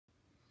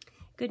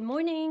Good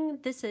morning,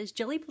 this is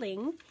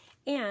JilliBling,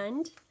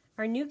 and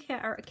our new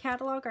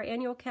catalog, our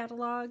annual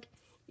catalog,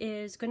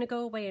 is going to go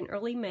away in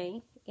early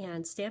May,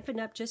 and Stampin'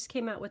 Up! Just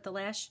came out with the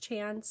last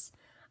chance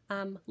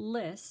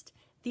list.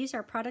 These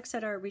are products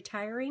that are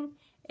retiring,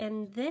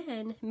 and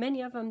then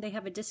many of them, they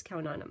have a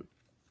discount on them.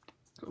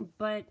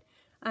 But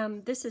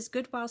this is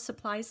good while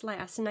supplies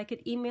last, and I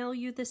could email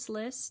you this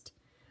list,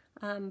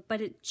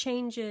 but it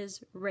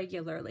changes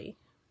regularly.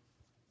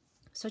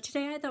 So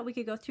today I thought we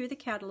could go through the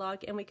catalog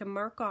and we can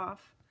mark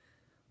off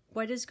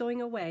what is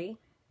going away.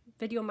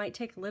 Video might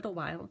take a little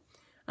while,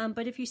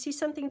 but if you see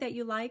something that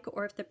you like,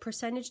 or if the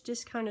percentage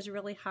discount is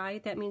really high,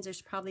 that means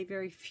there's probably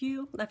very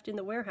few left in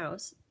the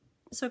warehouse.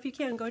 So if you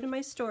can, go to my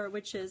store,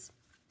 which is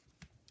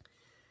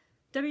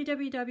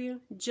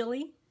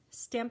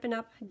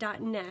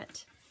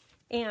www.JilliStampinup.net,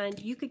 and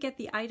you could get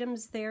the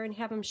items there and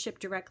have them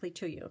shipped directly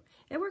to you.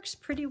 It works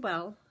pretty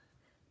well.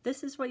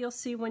 This is what you'll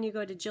see when you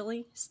go to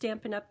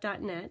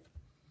JilliStampinup.net.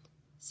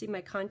 See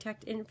my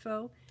contact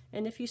info,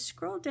 and if you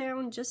scroll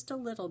down just a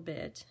little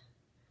bit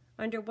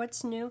under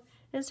what's new,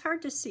 and it's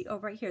hard to see, oh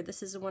right here,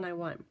 this is the one I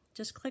want.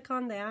 Just click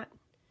on that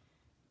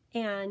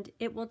and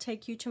it will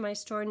take you to my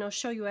store, and it'll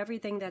show you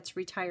everything that's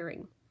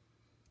retiring.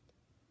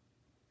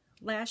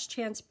 Last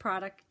chance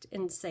product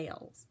and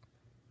sales.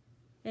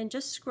 And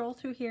just scroll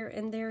through here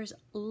and there's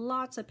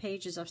lots of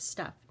pages of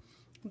stuff.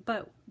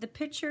 But the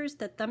pictures,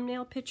 the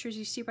thumbnail pictures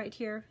you see right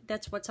here,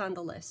 that's what's on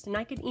the list. And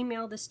I can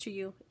email this to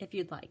you if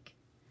you'd like.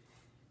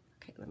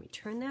 Okay, let me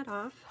turn that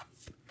off.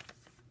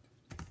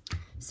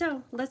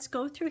 So let's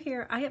go through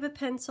here. I have a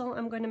pencil.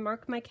 I'm going to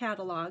mark my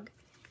catalog.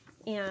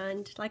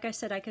 And like I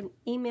said, I can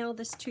email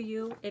this to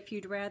you if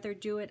you'd rather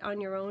do it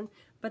on your own.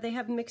 But they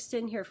have mixed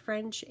in here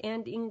French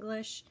and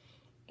English.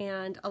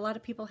 And a lot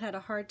of people had a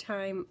hard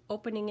time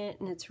opening it,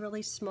 and it's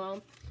really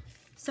small.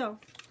 So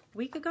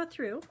we could go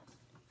through,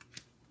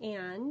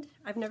 and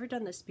I've never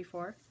done this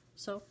before,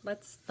 so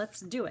let's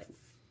do it.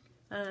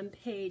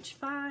 Page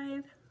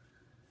 5.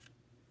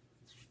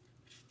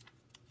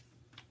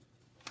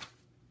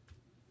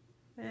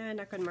 I'm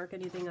not going to mark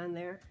anything on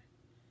there.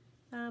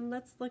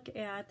 Let's look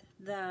at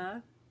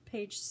the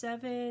page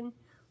 7.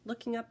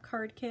 Looking up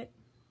card kit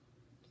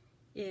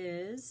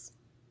is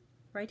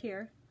right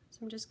here. So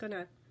I'm just going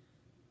to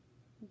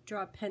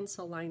draw a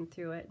pencil line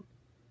through it.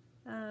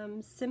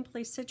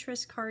 Simply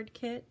Citrus card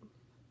kit.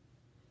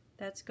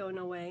 That's going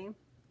away.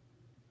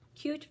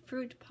 Cute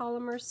fruit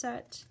polymer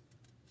set.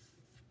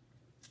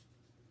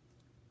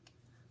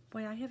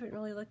 Boy, I haven't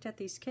really looked at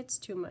these kits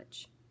too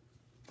much.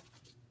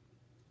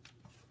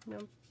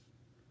 No.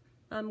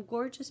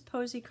 Gorgeous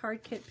Posy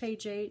card kit,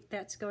 page 8.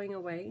 That's going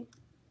away.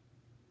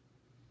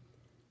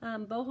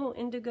 Boho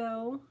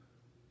Indigo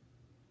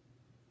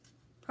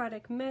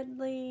product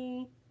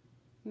medley.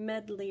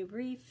 Medley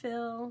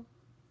refill.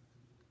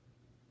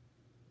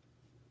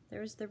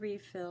 There's the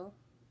refill.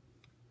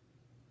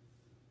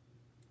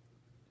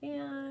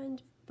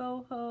 And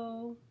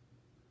boho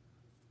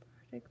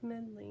product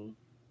medley.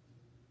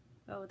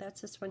 Oh, that's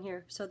this one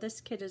here. So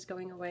this kit is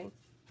going away.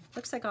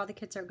 Looks like all the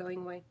kits are going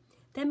away.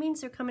 That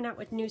means they're coming out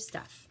with new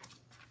stuff.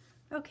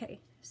 Okay,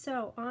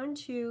 so on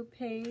to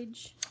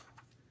page,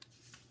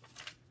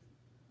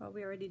 well,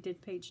 we already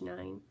did page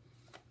 9.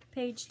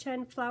 Page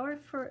 10, Flower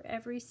for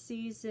Every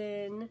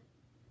Season,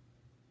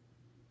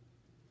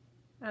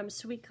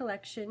 Sweet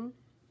Collection.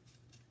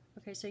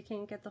 Okay, so you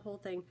can't get the whole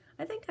thing.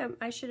 I think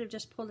I should have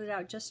just pulled it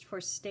out just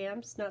for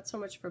stamps, not so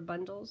much for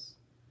bundles.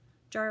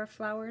 Jar of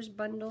Flowers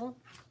bundle.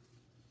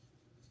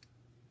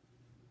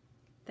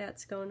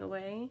 That's going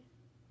away.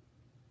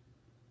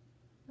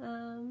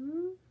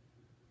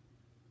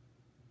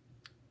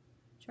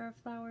 Jar of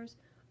Flowers.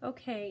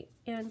 Okay,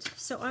 and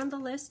so on the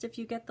list, if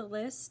you get the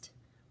list,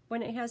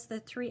 when it has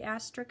the 3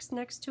 asterisks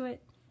next to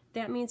it,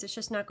 that means it's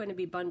just not going to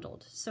be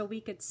bundled. So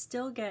we could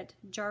still get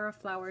Jar of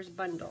Flowers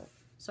bundle.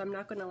 So I'm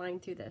not going to line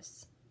through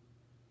this.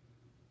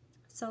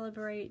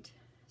 Celebrate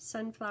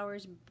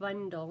Sunflowers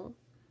bundle,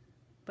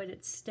 but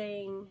it's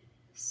staying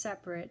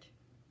separate.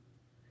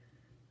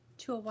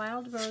 To a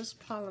Wild Rose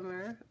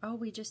polymer. Oh,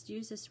 we just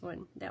used this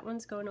one. That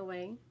one's going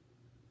away.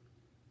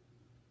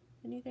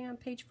 Anything on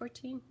page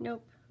 14?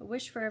 Nope. A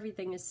Wish for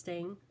Everything is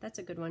staying. That's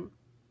a good one.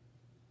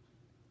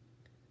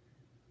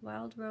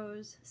 Wild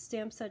Rose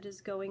stamp set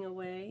is going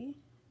away.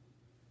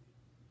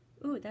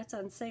 Ooh, that's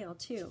on sale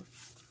too.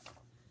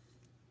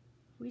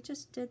 We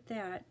just did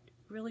that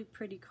really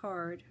pretty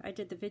card. I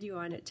did the video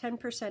on it.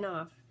 10%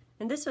 off.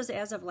 And this was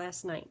as of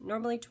last night.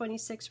 Normally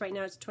 $26, right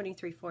now it's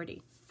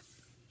 $23.40.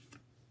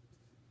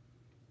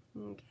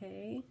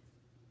 Okay.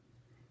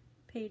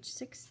 Page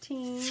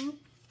 16.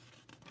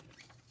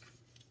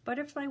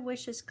 Butterfly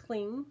Wishes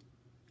Cling.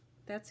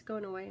 That's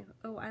going away.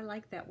 Oh, I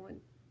like that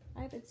one.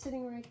 I have it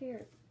sitting right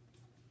here.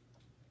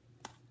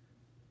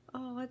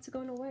 Oh, it's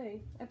going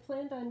away. I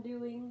planned on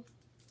doing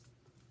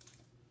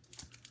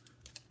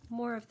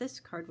more of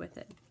this card with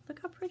it. Look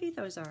how pretty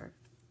those are.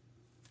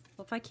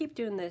 Well, if I keep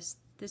doing this,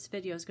 this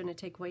video is going to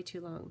take way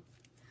too long.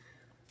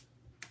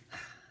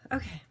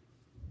 Okay.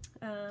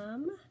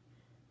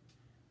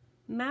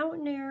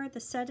 Mountaineer, the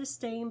set is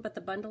staying, but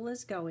the bundle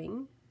is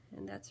going.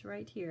 And that's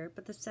right here,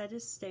 but the set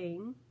is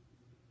staying.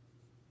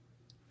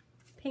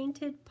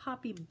 Painted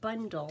Poppy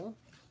bundle.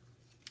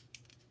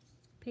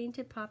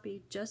 Painted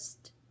Poppy,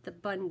 just the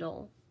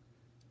bundle.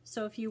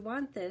 So if you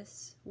want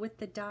this with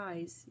the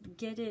dies,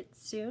 get it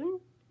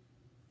soon.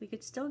 We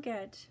could still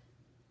get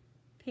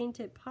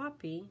Painted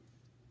Poppy.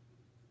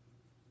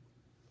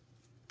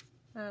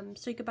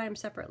 So you could buy them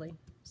separately.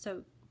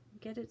 So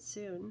get it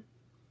soon.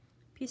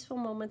 Peaceful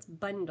Moments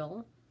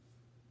bundle.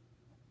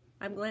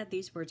 I'm glad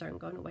these words aren't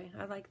going away.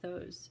 I like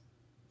those.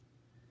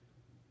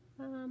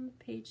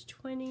 Page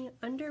 20,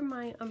 Under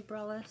My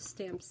Umbrella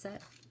stamp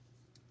set.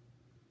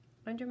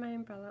 Under My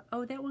Umbrella.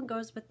 Oh, that one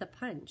goes with the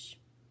punch.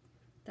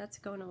 That's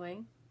going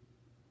away.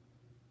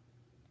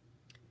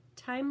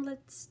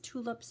 Timeless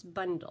Tulips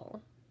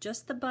bundle.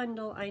 Just the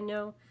bundle. I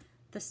know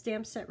the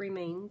stamp set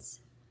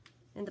remains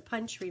and the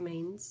punch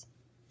remains.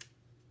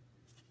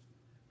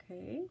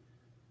 Okay.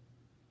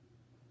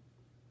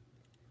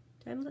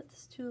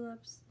 Timeless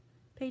Tulips.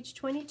 Page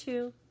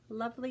 22,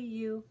 Lovely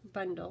You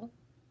bundle.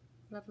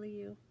 Lovely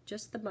You,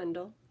 just the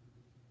bundle.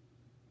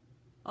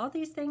 All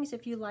these things,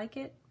 if you like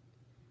it.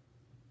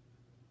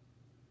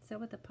 Is that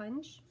with the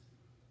punch?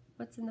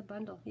 What's in the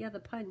bundle? Yeah, the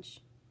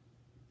punch.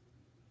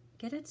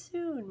 Get it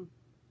soon.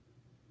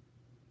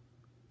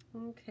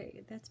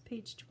 Okay, that's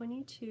page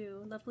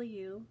 22, Lovely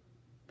You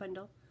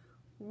bundle.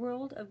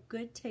 World of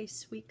Good Taste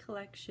Sweet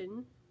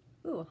Collection.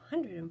 Ooh,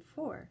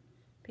 104.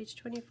 Page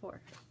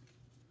 24.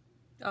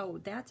 Oh,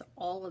 that's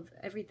all of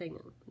everything.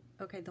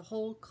 Okay, the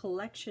whole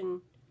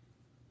collection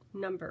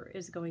number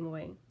is going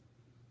away.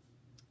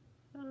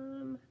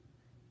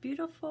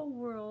 Beautiful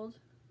World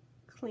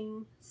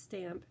Clean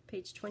Stamp,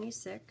 page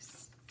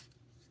 26.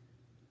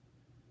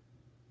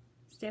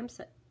 Stamp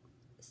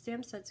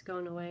set's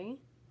going away.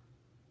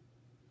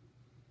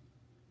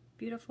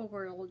 Beautiful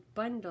World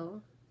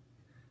bundle.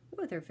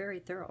 Oh, they're very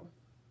thorough.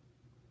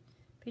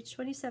 Page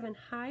 27,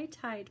 High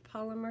Tide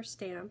polymer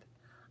stamp.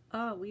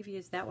 Oh, we've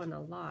used that one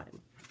a lot.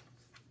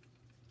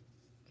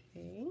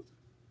 Okay.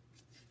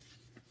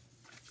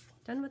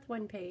 Done with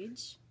one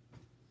page.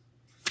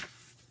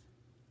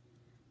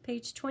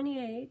 Page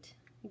 28,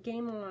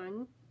 Game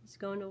On is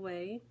going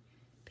away.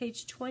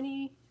 Page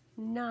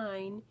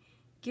 29,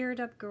 Geared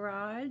Up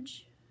Garage.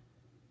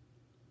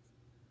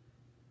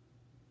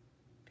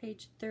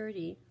 Page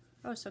 30,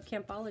 oh, so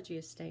Campology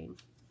is staying.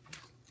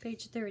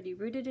 Page 30,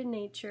 Rooted in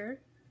Nature.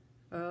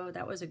 Oh,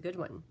 that was a good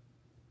one.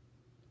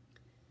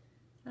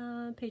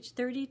 Page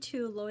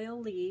 32, Loyal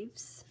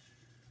Leaves.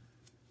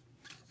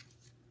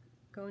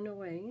 Going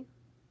away.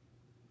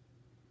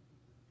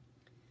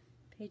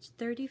 Page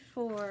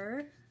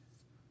 34,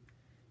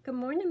 Good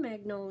Morning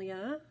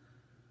Magnolia.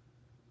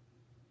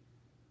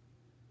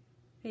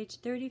 Page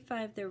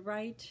 35, the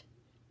Right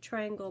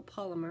Triangle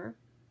Polymer.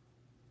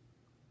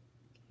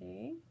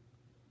 Okay.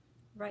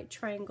 Right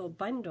Triangle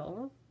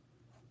Bundle.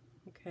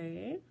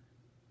 Okay.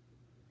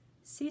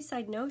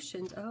 Seaside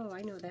Notions. Oh,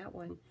 I know that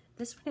one.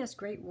 This one has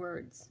great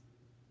words.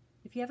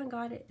 If you haven't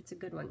got it, it's a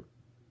good one.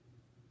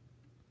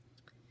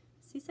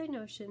 Seaside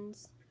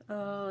Notions.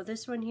 Oh,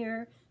 this one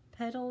here,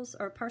 Petals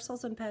or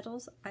Parcels and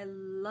Petals. I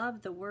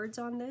love the words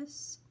on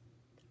this.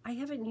 I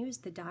haven't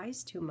used the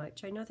dies too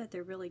much. I know that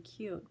they're really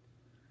cute.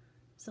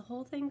 Is the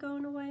whole thing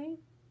going away?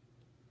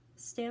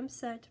 Stamp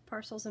set,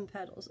 Parcels and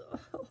Petals.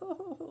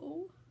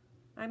 Oh,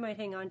 I might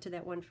hang on to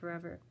that one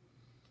forever.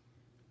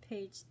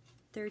 Page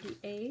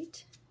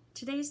 38.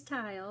 Today's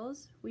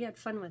Tiles. We had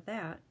fun with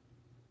that.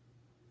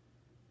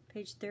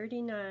 Page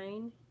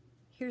 39.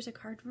 Here's a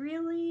card.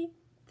 Really?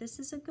 This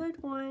is a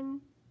good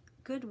one.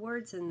 Good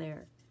words in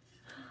there.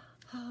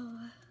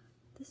 Oh,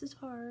 this is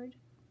hard.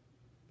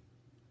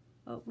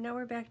 Oh, now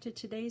we're back to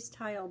Today's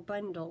Tile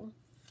bundle.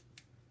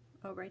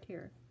 Oh, right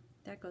here.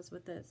 That goes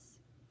with this.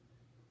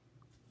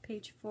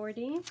 Page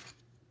 40.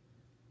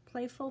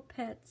 Playful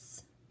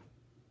Pets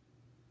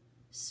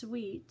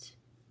Suite.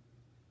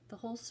 The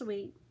whole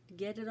suite.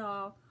 Get it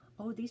all.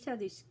 Oh, these have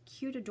these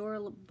cute,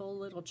 adorable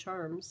little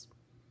charms.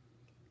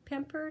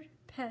 Pampered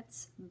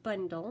Pets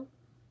bundle.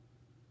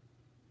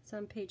 It's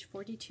on page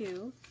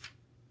 42.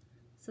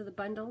 So the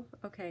bundle,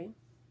 okay.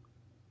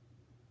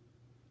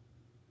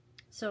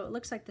 So it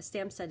looks like the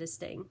stamp set is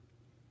staying.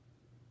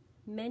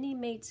 Many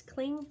Mates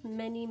Cling,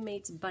 Many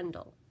Mates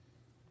bundle.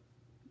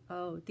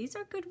 Oh, these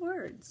are good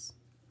words.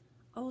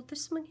 Oh,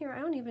 this one here, I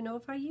don't even know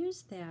if I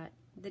used that.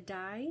 The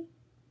die.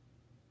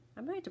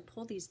 I might have to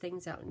pull these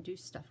things out and do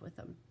stuff with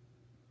them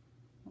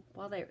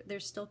while they're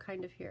still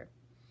kind of here.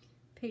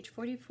 Page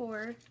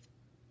 44.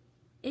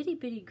 Itty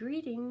Bitty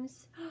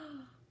Greetings.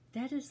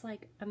 That is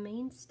like a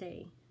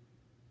mainstay.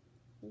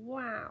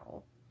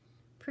 Wow.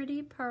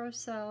 Pretty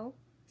Parcel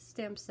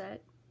stamp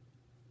set.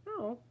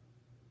 Oh,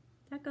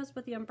 that goes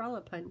with the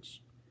umbrella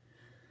punch.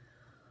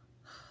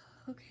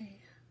 Okay.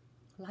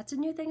 Lots of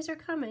new things are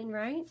coming,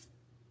 right?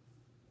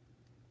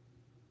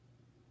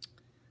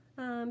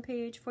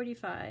 Page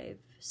 45.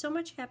 So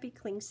Much Happy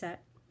Cling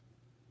set.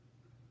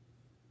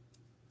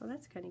 Oh,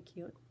 that's kind of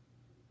cute.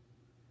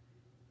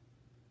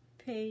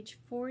 Page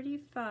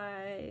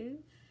 45.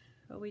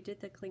 Oh, we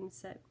did the cling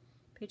set.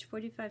 Page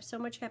 45, So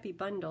Much Happy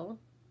bundle.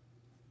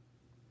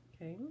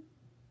 Okay.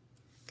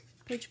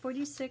 Page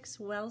 46,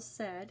 Well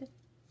Said.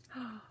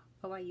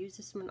 Oh, I use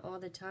this one all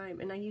the time,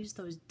 and I use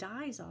those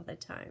dies all the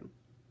time.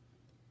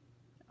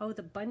 Oh,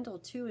 the bundle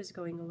too is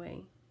going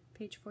away.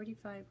 Page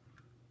 45.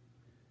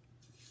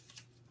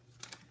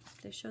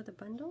 They show the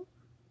bundle?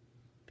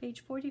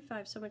 Page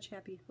 45, So Much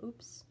Happy.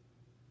 Oops.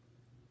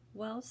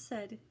 Well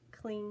Said,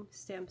 Cling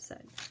stamp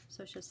set.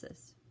 So it's just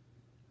this.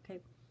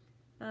 Okay.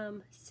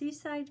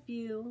 Seaside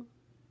View,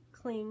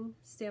 Cling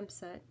stamp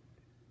set.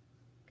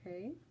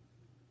 Okay.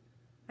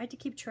 I had to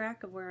keep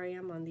track of where I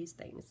am on these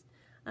things.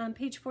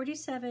 Page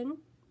 47,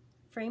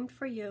 Framed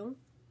for You.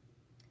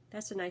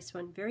 That's a nice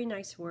one. Very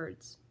nice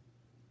words.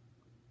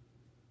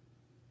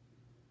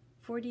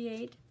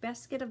 48,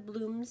 Basket of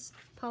Blooms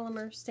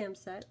polymer stamp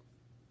set.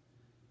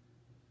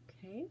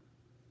 Okay.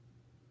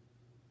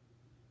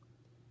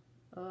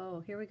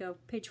 Oh, here we go.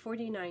 Page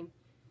 49,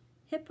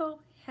 Hippo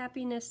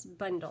Happiness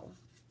Bundle.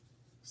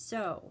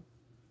 So,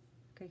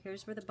 okay,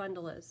 here's where the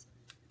bundle is.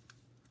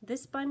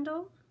 This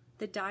bundle,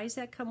 the dies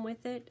that come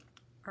with it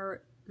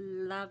are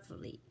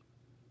lovely.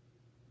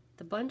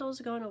 The bundle's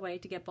going away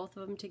to get both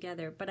of them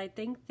together, but I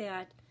think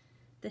that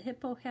the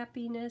Hippo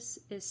Happiness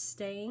is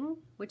staying,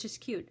 which is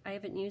cute. I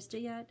haven't used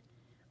it yet,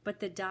 but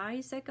the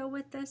dies that go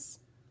with this,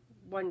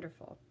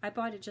 wonderful. I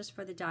bought it just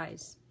for the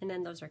dies, and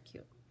then those are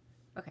cute.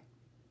 Okay,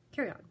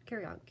 carry on,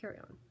 carry on, carry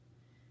on.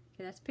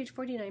 Okay, that's page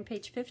 49.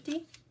 Page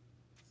 50,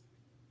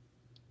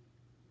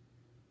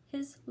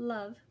 His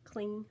Love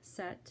Cling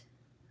set.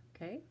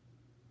 Okay.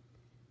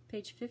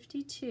 Page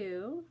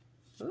 52.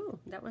 Ooh,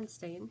 that one's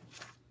staying.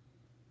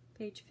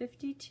 Page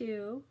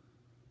 52,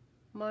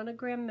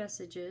 Monogram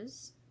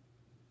Messages.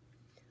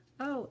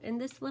 Oh,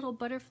 and this little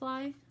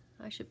butterfly,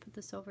 I should put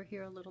this over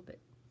here a little bit.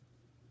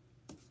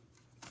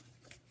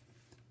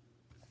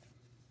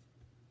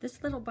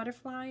 This little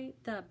butterfly,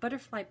 the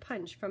butterfly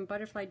punch from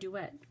Butterfly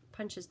Duet,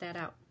 punches that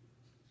out.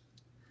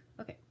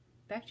 Okay,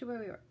 back to where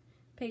we were.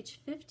 Page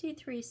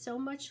 53, So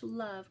Much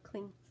Love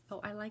Cling.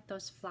 Oh, I like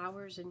those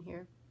flowers in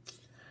here.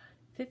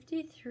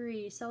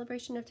 53,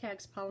 Celebration of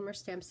Tags polymer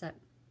stamp set.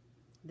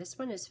 This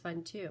one is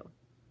fun too.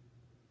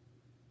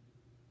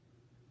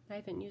 I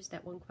haven't used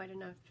that one quite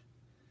enough.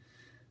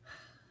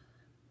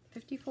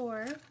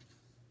 54,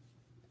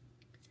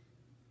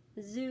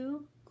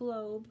 Zoo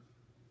Globe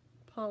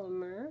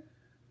polymer.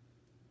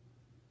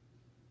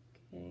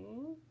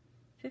 Okay.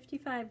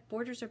 55,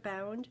 Borders Are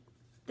Bound.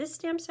 This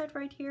stamp set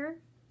right here,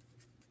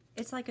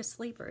 it's like a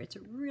sleeper. It's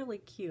really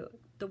cute.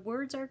 The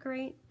words are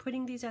great.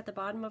 Putting these at the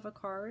bottom of a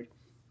card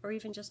or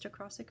even just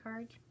across a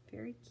card,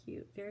 very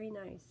cute, very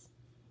nice.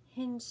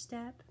 Hinge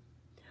Step.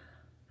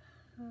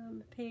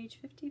 Page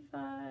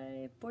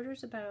 55,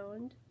 Borders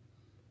Abound.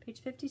 Page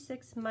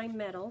 56, My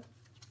Meadow.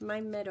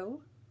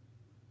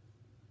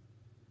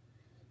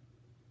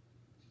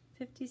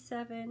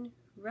 57,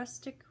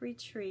 Rustic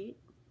Retreat.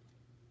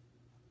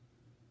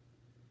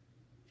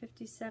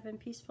 57,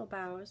 Peaceful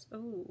Boughs.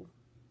 Oh.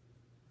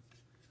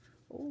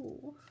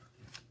 Oh.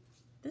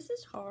 This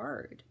is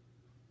hard.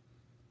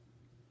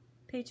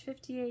 Page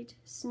 58,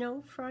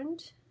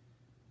 Snowfront.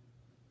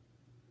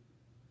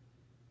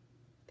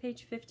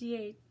 Page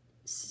 58,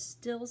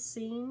 Still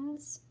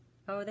Scenes.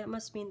 Oh, that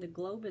must mean the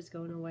globe is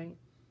going away.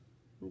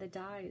 And the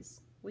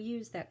dies. We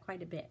use that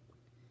quite a bit.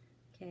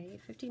 Okay,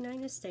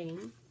 59 is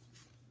staying.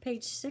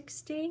 Page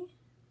 60,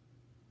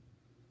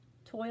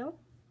 Toil.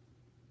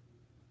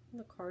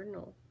 The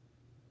Cardinal.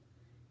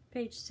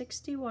 Page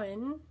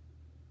 61,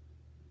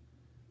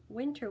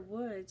 Winter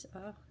Woods.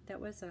 Oh, that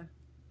was a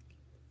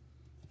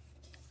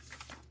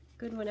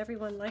good one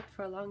everyone liked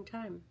for a long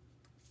time.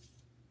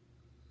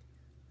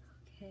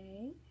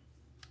 Okay.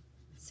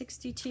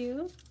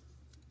 62,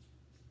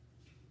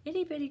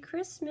 Itty Bitty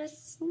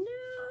Christmas. No.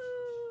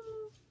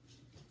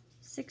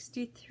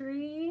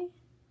 63,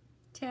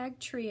 Tag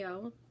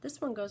Trio. This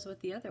one goes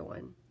with the other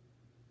one.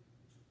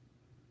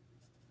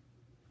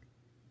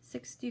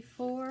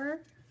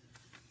 64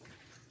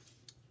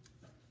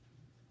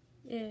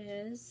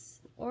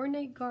 is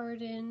Ornate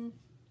Garden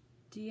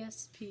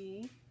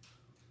DSP.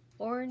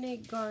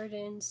 Ornate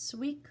Garden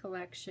Sweet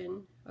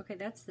Collection. Okay,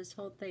 that's this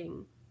whole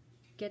thing.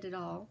 Get it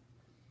all.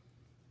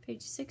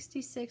 Page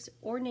 66,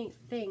 Ornate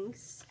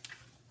Things.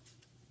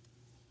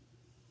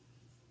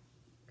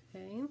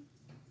 Okay.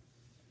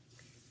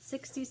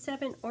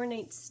 67,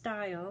 Ornate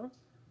Style.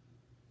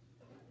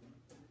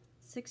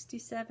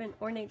 67,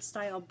 Ornate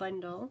Style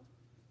Bundle.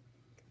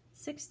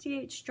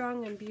 68,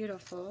 Strong and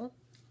Beautiful.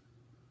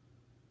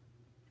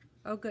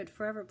 Oh good,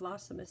 Forever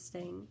Blossom is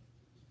staying.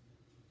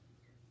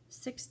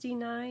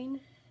 69,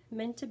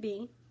 Meant to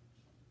Be.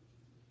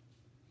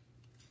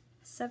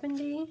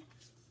 70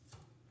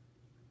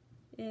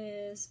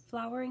 is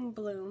Flowering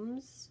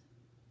Blooms.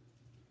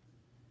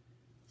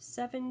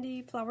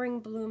 70, Flowering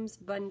Blooms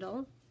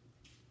Bundle.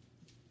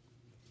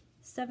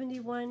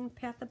 71,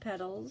 Path of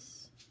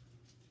Petals.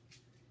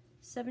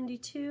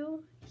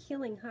 72,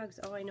 Healing Hugs.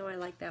 Oh, I know, I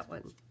like that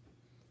one.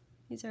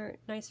 These are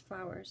nice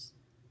flowers.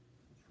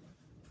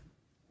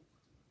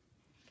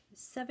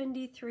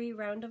 73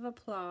 round of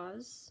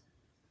applause.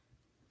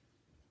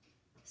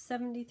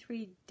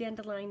 73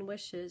 dandelion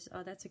wishes.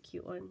 Oh, that's a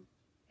cute one.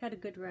 Had a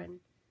good run.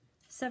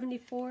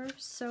 74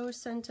 so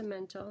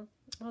sentimental.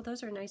 Oh,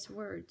 those are nice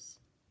words.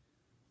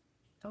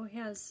 Oh, it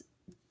has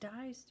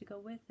dies to go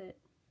with it.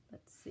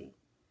 Let's see.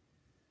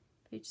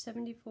 Page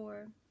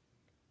 74.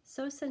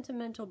 So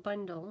sentimental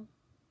bundle.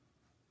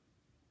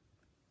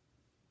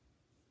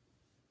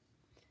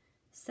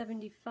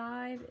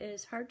 75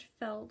 is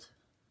heartfelt.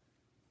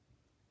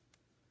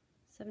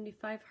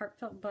 75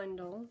 heartfelt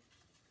bundle.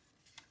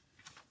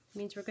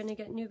 Means we're going to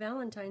get new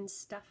Valentine's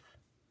stuff.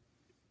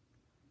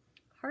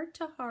 Heart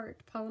to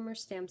Heart polymer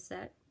stamp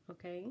set.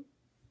 Okay.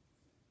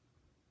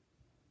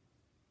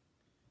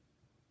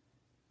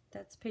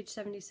 That's page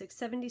 76.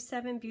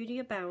 77 Beauty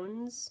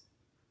Abounds.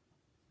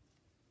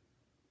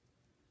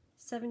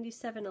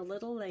 77 A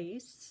Little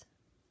Lace.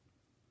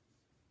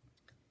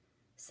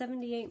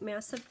 78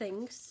 Massive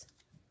Thanks.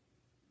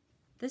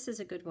 This is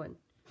a good one.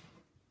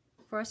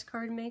 For us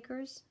card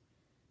makers,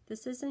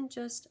 this isn't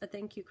just a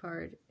thank you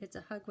card, it's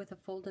a hug with a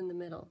fold in the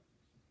middle.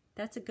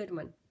 That's a good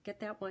one. Get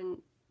that one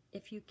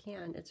if you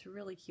can. It's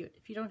really cute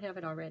if you don't have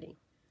it already.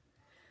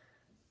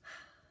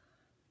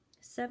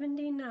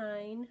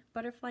 79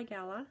 Butterfly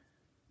Gala.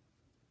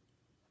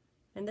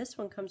 And this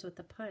one comes with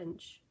a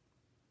punch.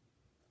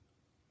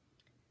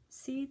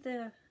 See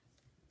the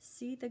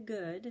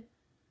Good.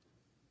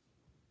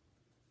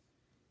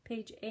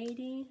 Page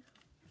 80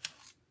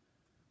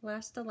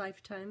 Last a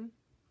Lifetime.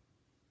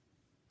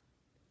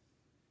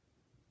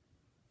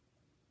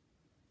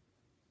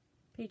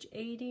 Page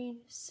 80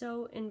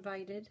 So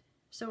Invited,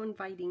 So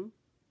Inviting.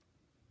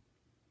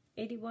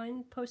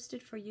 81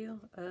 Posted for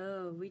You.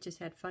 Oh, we just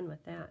had fun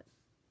with that.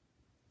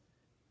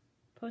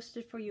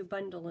 Posted for You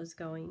bundle is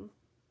going.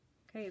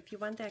 Okay, if you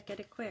want that, get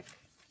it quick.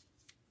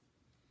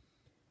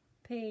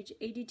 Page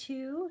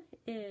 82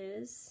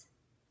 is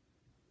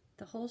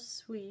the whole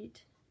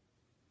suite.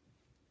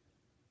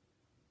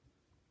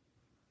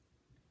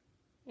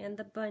 And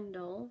the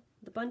bundle.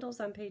 The bundle's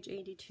on page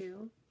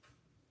 82.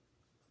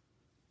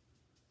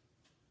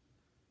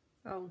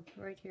 Oh,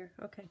 right here.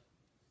 Okay.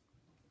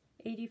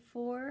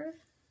 84.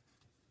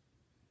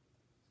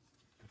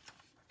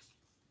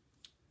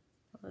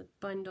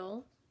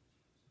 Bundle.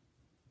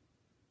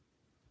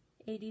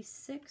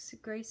 86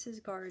 Grace's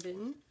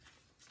Garden.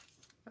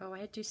 Oh, I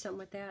had to do something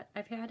with that.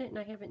 I've had it and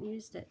I haven't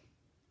used it.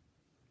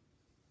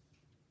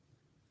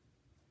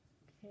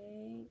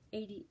 Okay.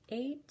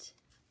 88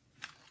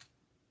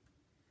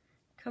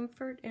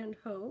 Comfort and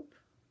Hope.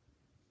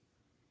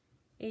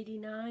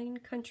 89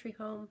 Country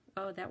Home.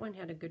 Oh, that one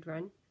had a good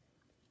run.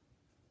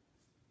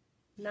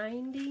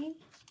 90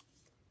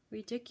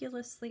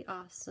 Ridiculously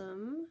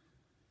Awesome.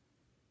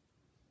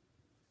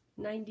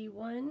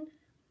 91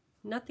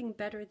 Nothing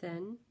Better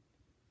Than.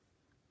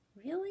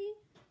 Really?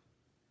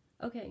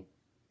 Okay,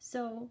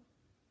 so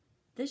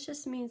this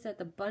just means that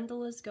the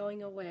bundle is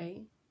going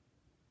away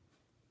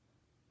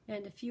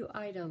and a few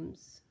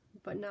items,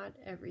 but not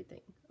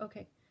everything.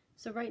 Okay,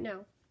 so right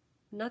now,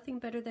 Nothing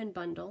Better Than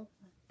bundle.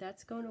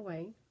 That's going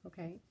away,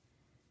 okay.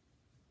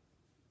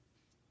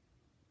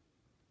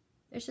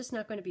 It's just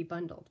not going to be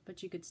bundled,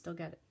 but you could still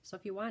get it. So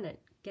if you want it,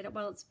 get it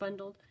while it's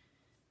bundled.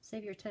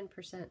 Save your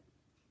 10%.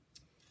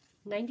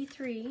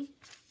 93,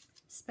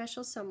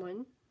 Special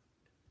Someone.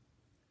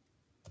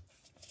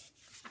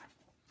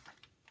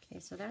 Okay,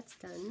 so that's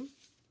done.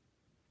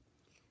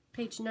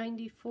 Page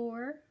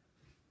 94.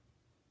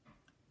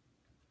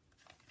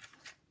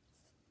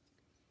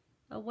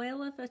 A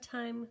Whale of a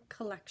Time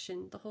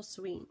collection, the whole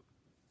suite.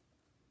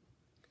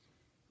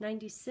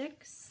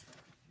 96,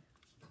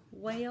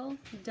 Whale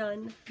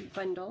Done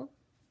bundle.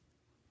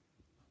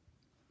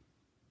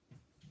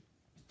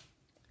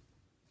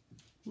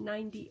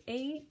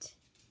 98,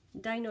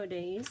 Dino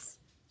Days.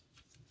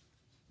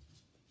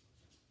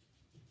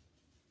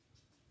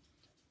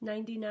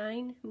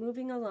 99,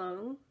 Moving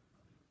Along.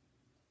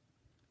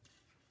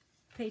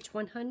 Page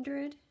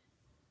 100,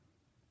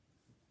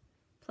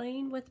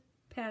 Playing with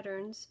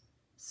Patterns,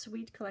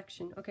 Suite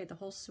Collection. Okay, the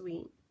whole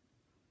suite.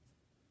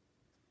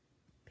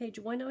 Page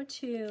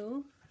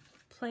 102,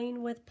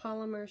 Playing with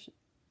Polymer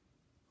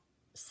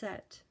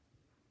set.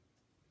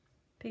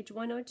 Page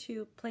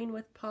 102, Playing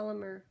with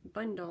Polymer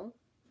bundle.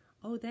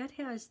 Oh, that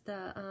has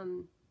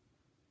the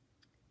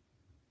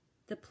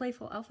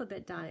playful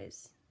alphabet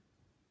dies.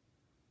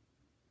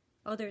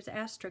 Oh, there's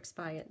asterisks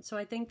by it, so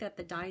I think that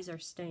the dies are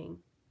staying.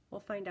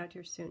 We'll find out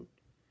here soon.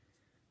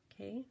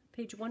 Okay,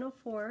 page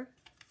 104,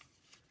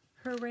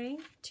 Hooray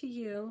to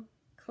You,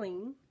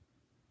 Clean.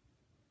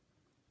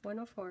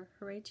 104,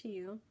 Hooray to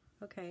You.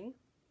 Okay.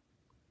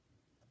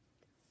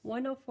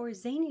 104,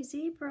 Zany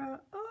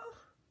Zebra. Oh!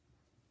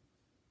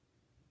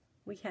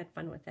 We had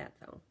fun with that,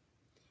 though.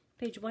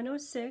 Page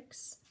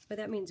 106, but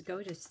that means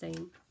go to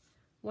stain.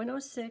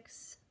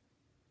 106,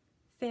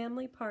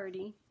 Family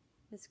Party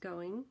is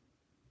going.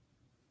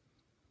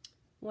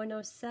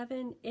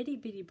 107, Itty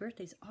Bitty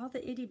Birthdays. All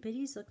the itty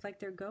bitties look like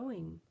they're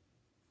going.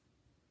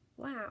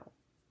 Wow.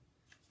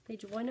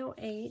 Page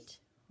 108.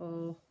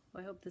 Oh,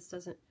 I hope this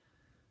doesn't...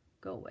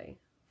 go away.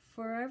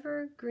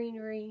 Forever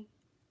Greenery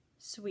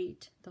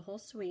Suite, the whole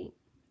suite,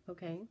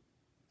 okay.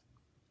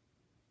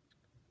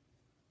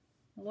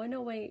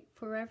 108,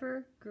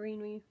 Forever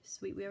Greenery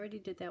Suite, we already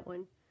did that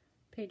one.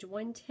 Page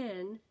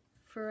 110,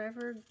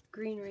 Forever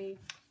Greenery,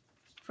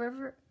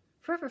 Forever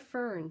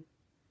Fern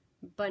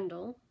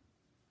bundle.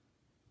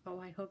 Oh,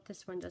 I hope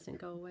this one doesn't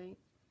go away.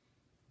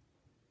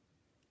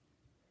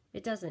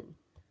 It doesn't.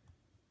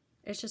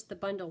 It's just the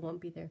bundle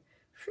won't be there.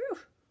 Phew.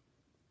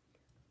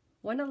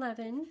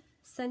 111,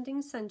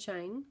 Sending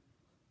Sunshine.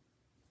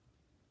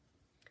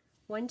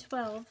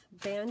 112,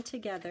 Band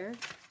Together.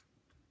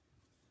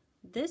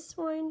 This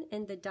one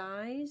and the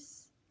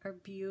dies are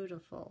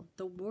beautiful.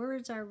 The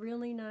words are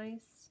really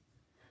nice.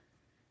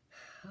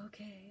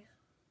 Okay,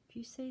 if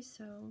you say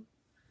so.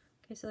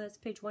 Okay, so that's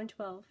page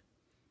 112.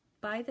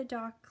 By the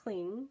Dock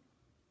Cling.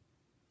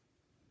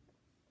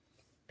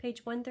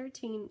 Page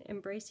 113,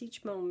 Embrace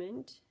Each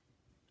Moment.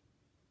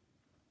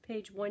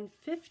 Page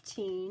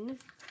 115,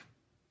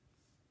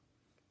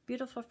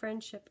 Beautiful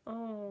Friendship.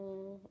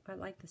 Oh, I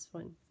like this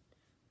one.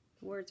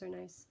 The words are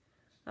nice.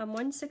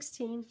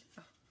 116,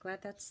 oh,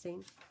 glad that's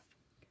stained.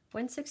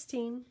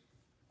 116,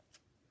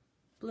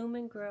 Bloom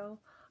and Grow.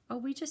 Oh,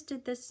 we just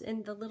did this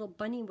and the little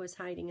bunny was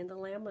hiding and the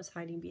lamb was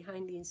hiding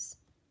behind these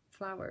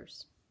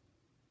flowers.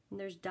 And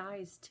there's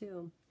dies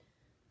too.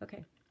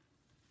 Okay.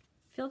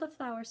 Field of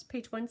Flowers,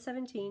 page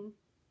 117.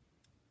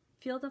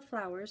 Field of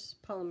Flowers,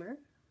 polymer.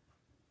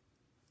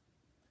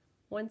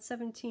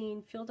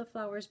 117, Field of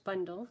Flowers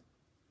bundle.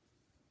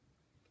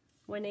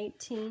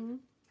 118,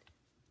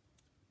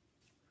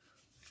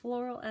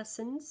 Floral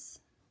Essence.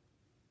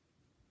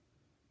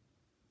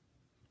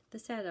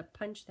 This had a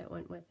punch that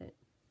went with it.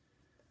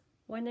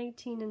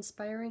 119,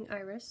 Inspiring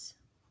Iris.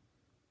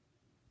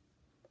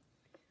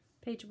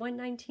 Page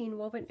 119,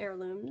 Woven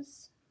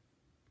Heirlooms.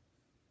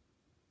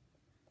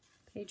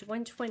 Page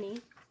 120,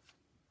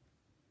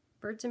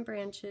 Birds and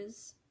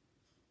Branches.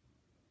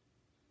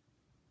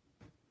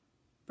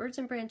 Birds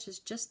and Branches,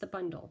 just the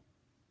bundle.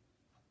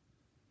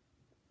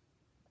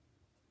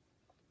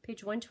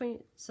 Page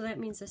 120, so that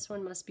means this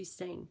one must be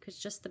staying because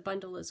just the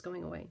bundle is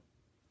going away.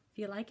 If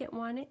you like it,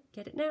 want it,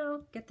 get it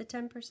now. Get the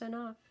 10%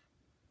 off.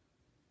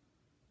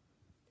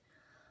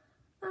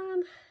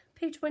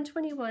 Page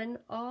 121,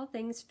 All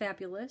Things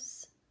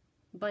Fabulous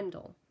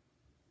bundle.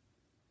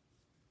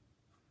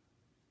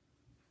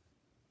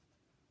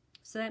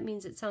 So that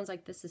means it sounds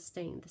like this is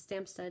staying. The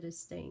stamp set is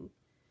staying.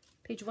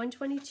 Page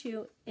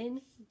 122,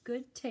 In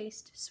Good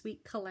Taste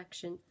Sweet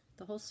Collection,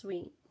 the whole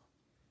suite.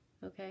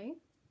 Okay.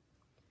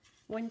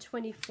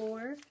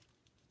 124,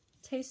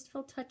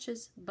 Tasteful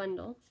Touches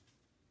bundle.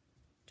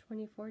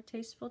 24,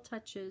 Tasteful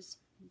Touches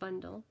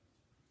bundle.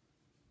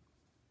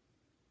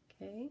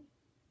 Okay.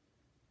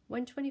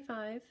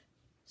 125,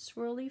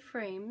 Swirly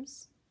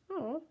Frames.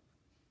 Oh.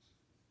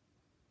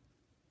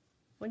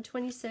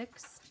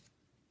 126,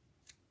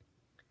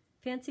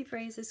 Fancy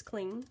Phrases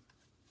Cling.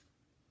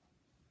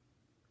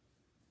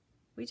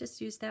 We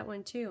just used that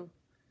one too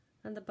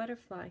on the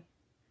butterfly.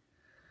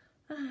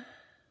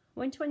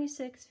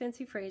 126,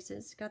 Fancy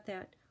Phrases. Got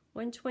that.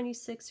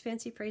 126,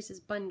 Fancy Phrases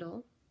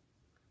bundle.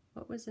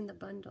 What was in the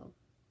bundle?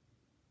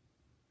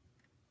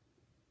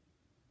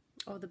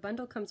 Oh, the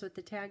bundle comes with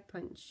the tag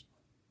punch.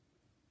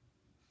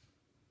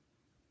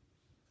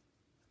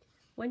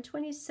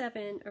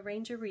 127,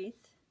 Arrange a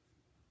Wreath.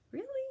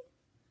 Really?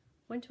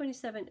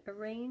 127,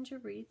 Arrange a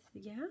Wreath.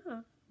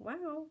 Yeah,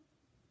 wow.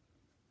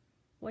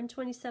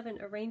 127,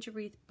 Arrange a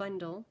Wreath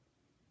bundle.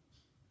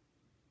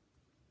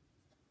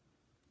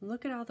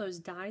 Look at all those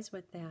dies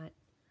with that.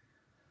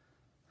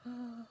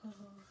 Oh.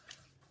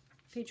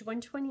 Page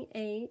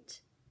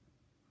 128,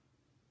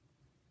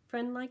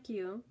 Friend Like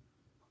You.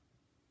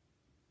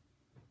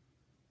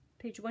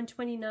 Page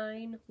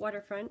 129,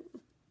 Waterfront.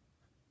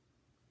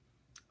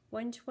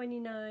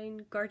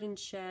 129, Garden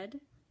Shed.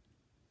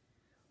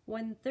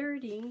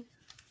 130,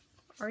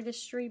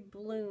 Artistry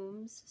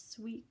Blooms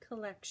Sweet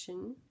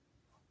Collection,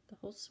 the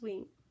whole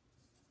suite.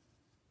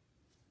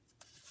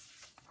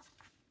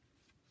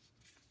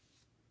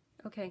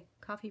 Okay,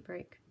 coffee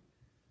break.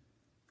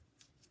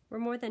 We're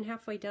more than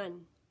halfway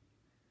done.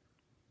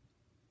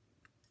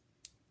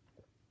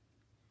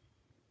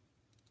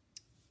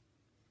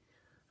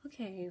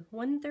 Okay,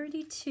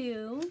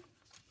 132,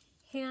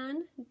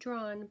 Hand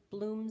Drawn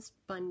Blooms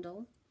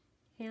Bundle.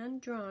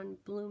 Hand Drawn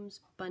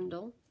Blooms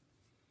Bundle.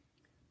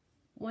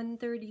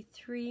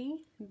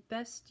 133,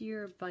 Best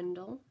Year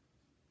Bundle.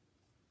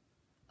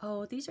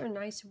 Oh, these are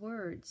nice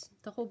words.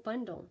 The whole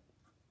bundle.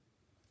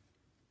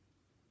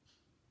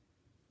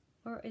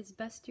 Or is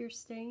Best Year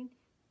staying?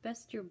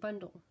 Best Year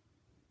Bundle.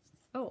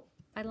 Oh,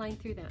 I lined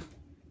through that.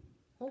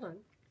 Hold on.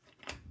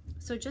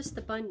 So just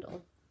the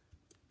bundle.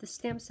 The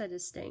stamp set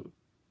is staying.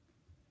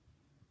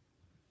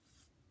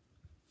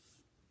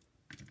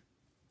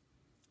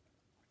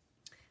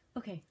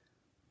 Okay,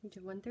 we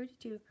did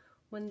 132.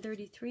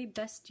 133,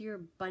 Best Year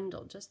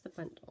Bundle, just the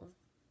bundle.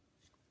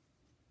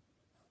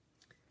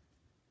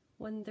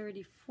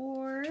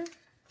 134,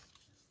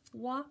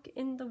 Walk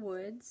in the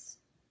Woods.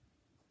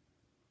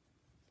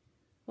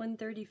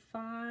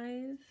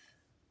 135,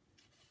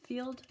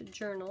 Field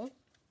Journal.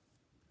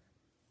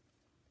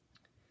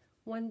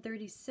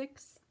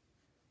 136,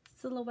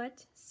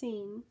 Silhouette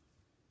Scene.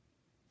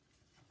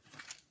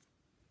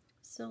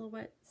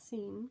 Silhouette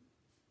Scene.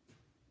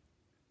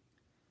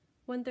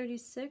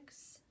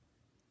 136,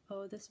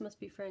 oh, this must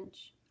be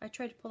French. I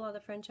tried to pull all the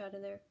French out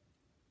of there.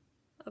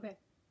 Okay.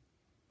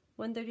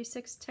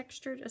 136,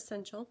 Textured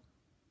Essential.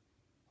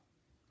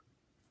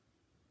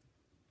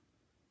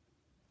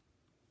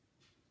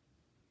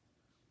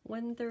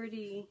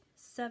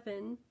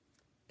 137,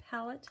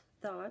 Palette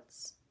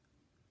Thoughts.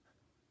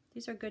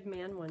 These are good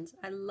man ones.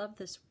 I love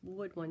this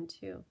wood one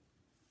too.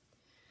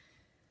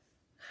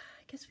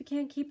 I guess we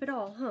can't keep it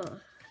all, huh?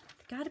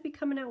 Got to be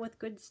coming out with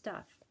good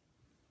stuff.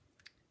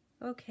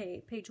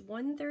 Okay, page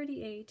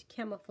 138,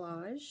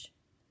 Camouflage.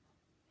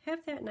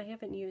 Have that and I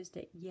haven't used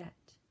it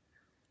yet.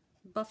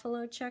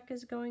 Buffalo Check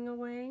is going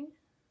away.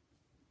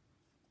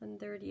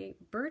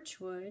 138,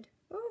 Birchwood.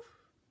 Oof.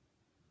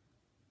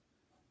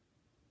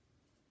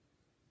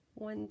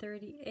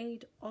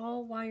 138,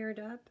 All Wired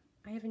Up.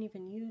 I haven't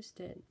even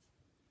used it.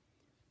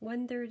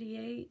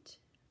 138,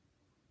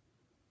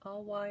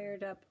 All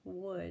Wired Up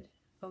Wood.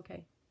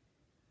 Okay.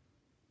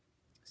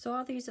 So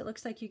all these, it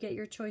looks like you get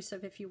your choice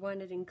of if you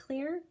want it in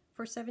clear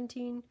for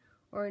 17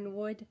 or in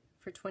wood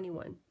for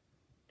 21.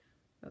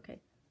 Okay.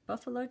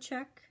 Buffalo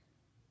Check.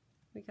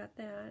 We got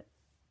that.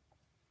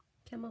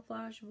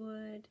 Camouflage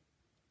Wood.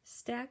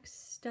 Stacked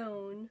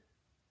Stone.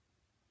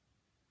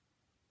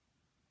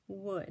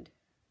 Wood.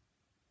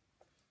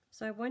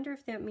 So I wonder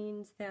if that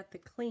means that the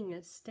cling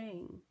is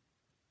staying.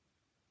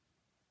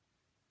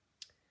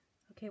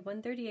 Okay,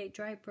 138,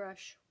 Dry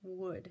Brush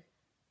Wood.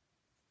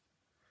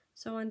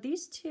 So on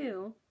these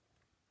two,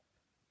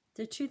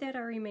 the two that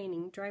are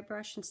remaining, Dry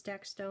Brush and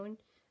Stacked Stone,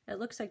 it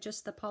looks like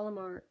just the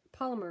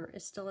polymer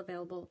is still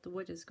available. The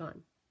wood is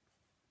gone.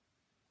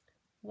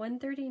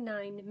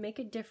 139, Make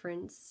a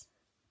Difference.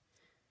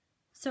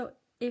 So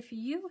if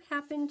you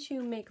happen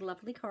to make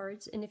lovely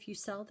cards and if you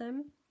sell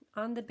them,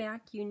 on the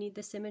back you need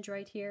this image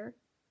right here,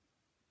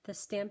 the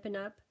Stampin'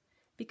 Up.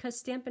 Because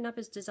Stampin' Up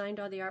has designed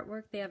all the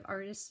artwork, they have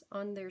artists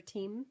on their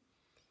team,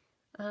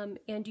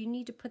 and you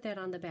need to put that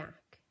on the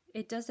back.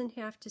 It doesn't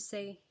have to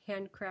say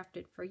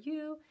handcrafted for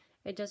you,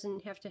 it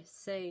doesn't have to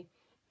say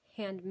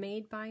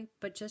handmade by,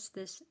 but just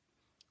this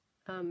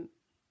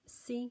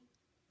C,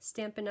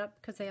 Stampin'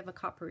 Up, because they have a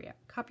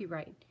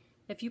copyright.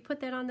 If you put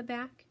that on the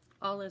back,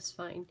 all is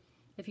fine.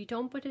 If you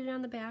don't put it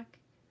on the back,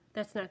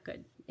 that's not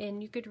good.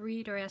 And you could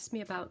read or ask me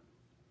about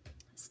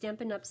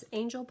Stampin' Up's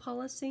angel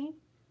policy,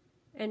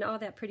 and all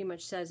that pretty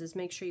much says is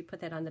make sure you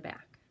put that on the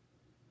back.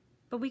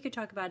 But we could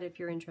talk about it if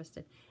you're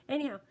interested.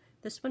 Anyhow,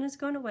 this one is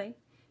going away.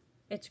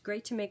 It's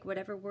great to make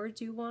whatever words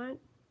you want,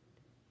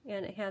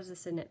 and it has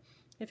this in it.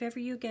 If ever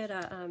you get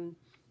a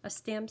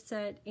stamp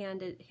set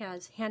and it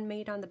has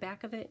handmade on the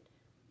back of it,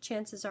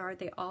 chances are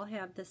they all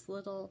have this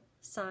little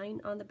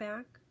sign on the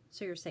back,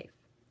 so you're safe.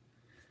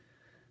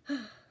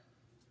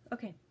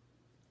 Okay,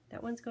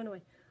 that one's going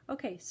away.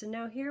 Okay, so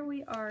now here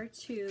we are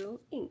to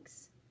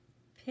inks.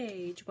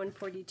 Page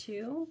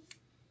 142,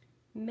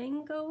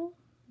 Mango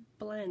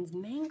Blends.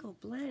 Mango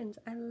Blends.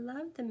 I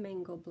love the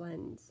Mango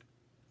Blends.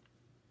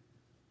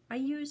 I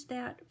use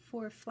that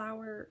for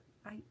flower.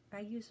 I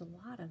use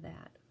a lot of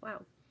that.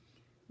 Wow.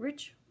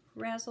 Rich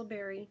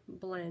Raspberry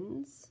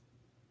Blends.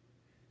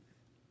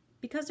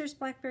 Because there's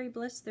Blackberry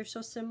Bliss, they're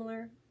so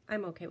similar,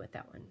 I'm okay with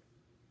that one.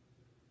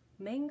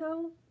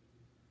 Mango?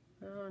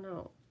 Oh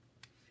no.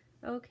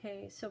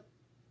 Okay, so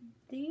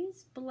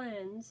these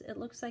blends, it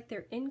looks like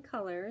they're in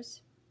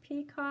colors.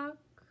 Peacock,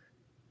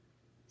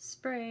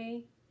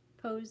 Spray,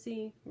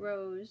 Posy,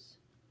 Rose.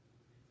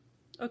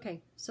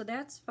 Okay, so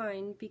that's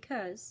fine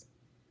because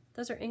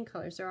those are in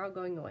colors. They're all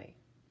going away.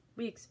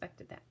 We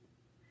expected that.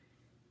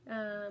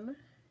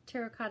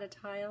 Terracotta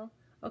Tile.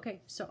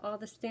 Okay, so all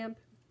the stamp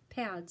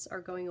pads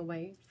are going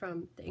away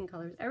from the in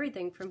colors.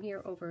 Everything from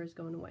here over is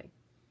going away.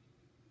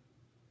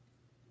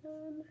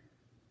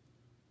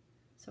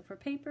 So for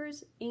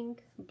papers,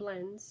 ink,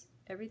 blends,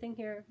 everything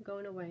here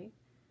going away.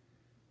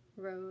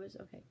 Rose,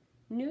 okay.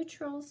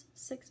 Neutrals,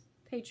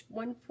 page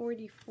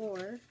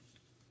 144.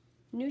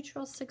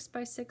 Neutral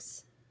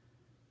 6x6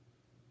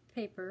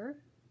 paper.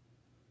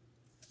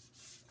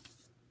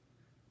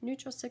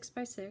 Neutral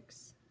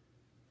 6x6.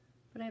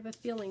 But I have a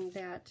feeling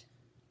that,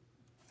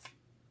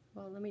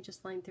 well, let me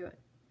just line through it.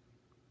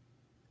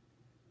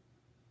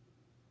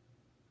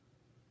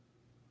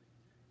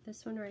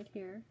 This one right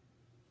here.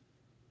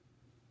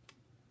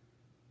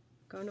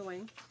 Going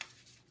away.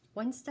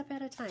 One step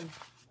at a time.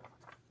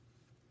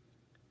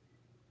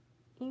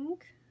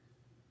 Ink.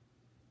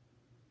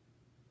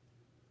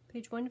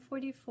 Page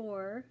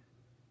 144.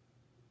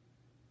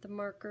 The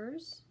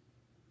markers.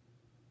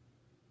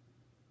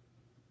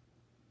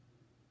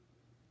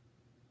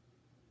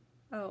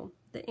 Oh,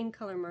 the in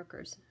color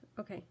markers.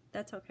 Okay,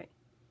 that's okay.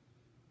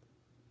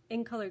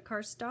 In color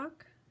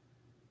cardstock.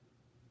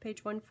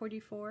 Page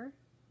 144.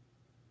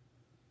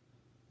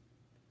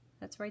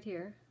 That's right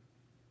here.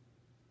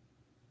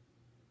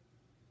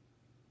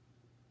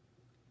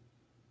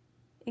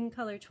 In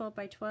color 12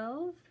 by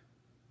 12.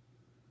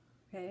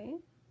 Okay.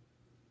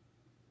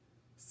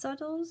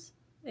 Subtles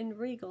and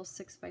Regals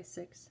 6 by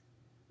 6.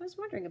 I was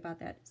wondering about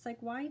that. It's like,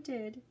 why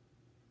did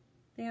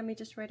they have me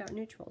just write out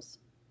neutrals?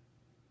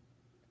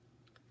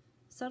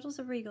 Subtles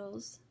of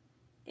Regals,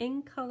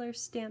 in color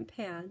stamp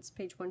pads,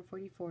 page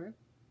 144.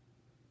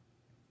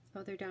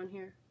 Oh, they're down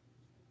here.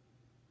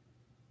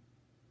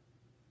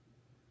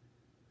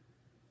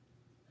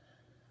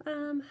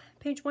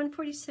 Page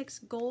 146,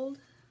 gold.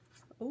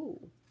 Oh,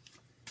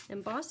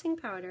 embossing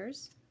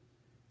powders,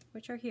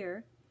 which are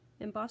here.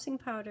 Embossing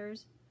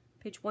powders,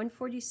 page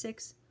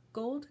 146,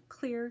 gold,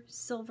 clear,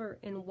 silver,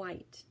 and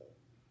white.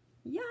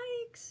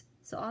 Yikes!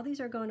 So all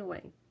these are going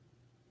away.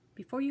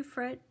 Before you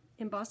fret,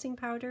 embossing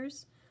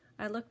powders,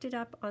 I looked it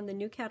up on the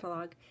new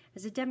catalog.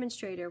 As a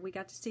demonstrator, we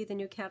got to see the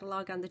new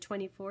catalog on the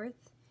 24th.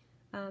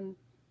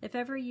 If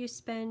ever you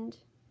spend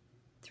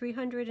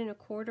 $300 and a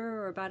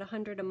quarter or about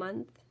 $100 a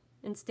month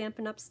in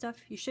Stampin' Up! Stuff,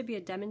 you should be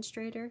a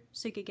demonstrator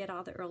so you could get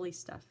all the early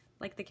stuff,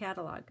 like the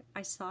catalog.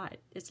 I saw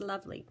it. It's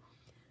lovely.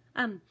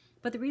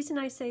 But the reason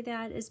I say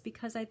that is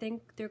because I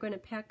think they're going to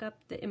pack up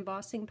the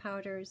embossing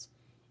powders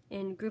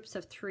in groups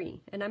of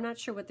 3. And I'm not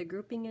sure what the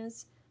grouping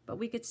is, but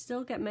we could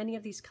still get many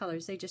of these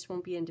colors. They just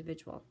won't be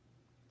individual.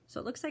 So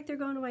it looks like they're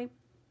going away,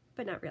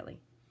 but not really.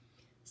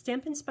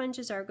 Stampin'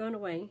 sponges are going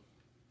away.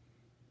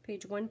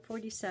 Page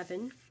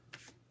 147.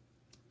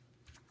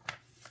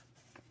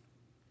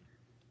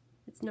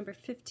 It's number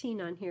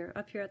 15 on here,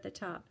 up here at the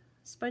top.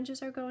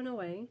 Sponges are going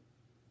away.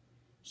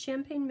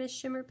 Champagne Mist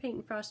Shimmer Paint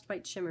and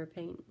Frostbite Shimmer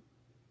Paint.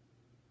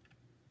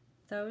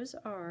 Those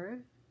are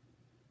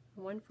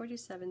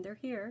 147. They're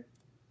here.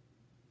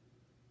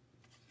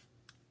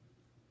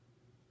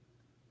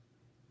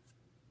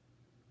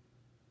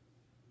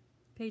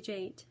 Page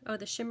 8. Oh,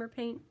 the shimmer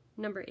paint,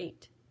 number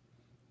 8.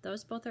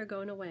 Those both are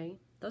going away.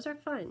 Those are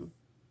fun.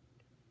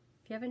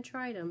 If you haven't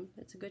tried them,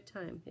 it's a good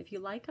time. If you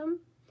like them,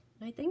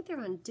 I think they're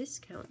on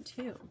discount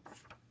too.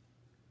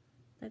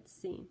 Let's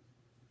see.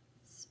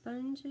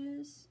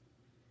 Sponges.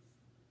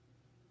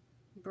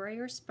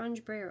 Brayer,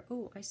 Sponge Brayer.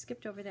 Oh, I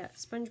skipped over that.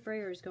 Sponge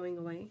Brayer is going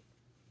away.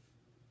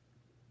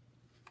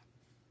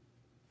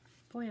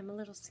 Boy, I'm a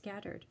little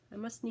scattered. I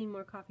must need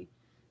more coffee.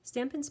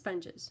 Stampin'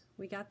 Sponges.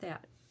 We got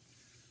that.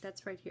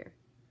 That's right here.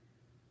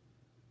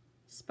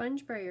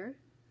 Sponge Brayer.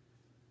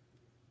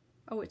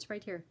 Oh, it's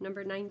right here.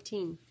 Number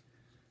 19.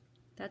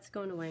 That's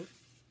going away.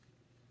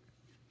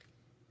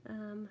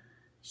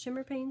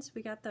 Shimmer paints,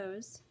 we got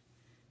those.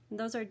 And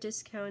those are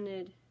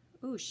discounted.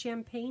 Ooh,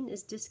 Champagne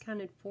is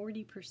discounted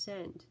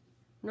 40%.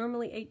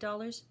 Normally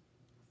 $8,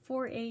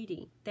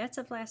 $4.80. That's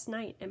of last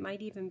night. It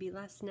might even be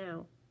less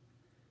now.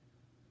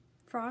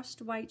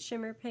 Frost White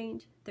Shimmer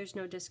Paint, there's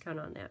no discount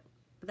on that.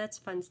 But that's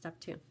fun stuff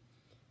too.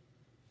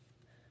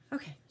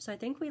 Okay, so I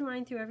think we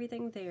lined through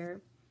everything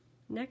there.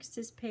 Next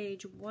is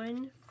page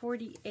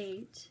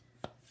 148.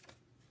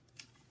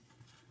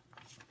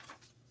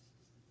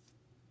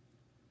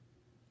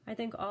 I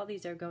think all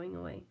these are going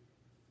away.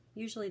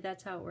 Usually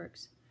that's how it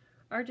works.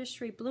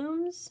 Artistry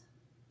Blooms,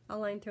 I'll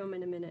line through them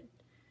in a minute.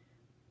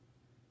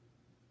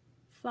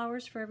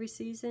 Flowers for Every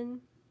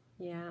Season,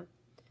 yeah.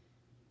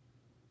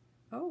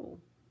 Oh.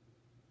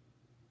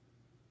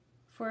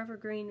 Forever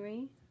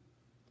Greenery.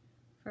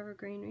 Forever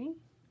Greenery.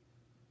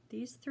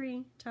 These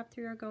three, top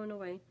 3 are going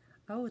away.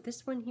 Oh,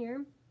 this one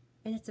here,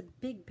 and it's a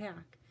big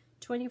pack.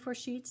 24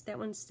 sheets, that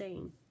one's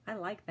staying. I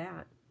like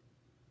that.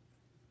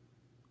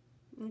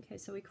 Okay,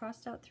 so we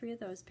crossed out 3 of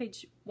those.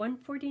 Page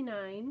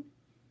 149,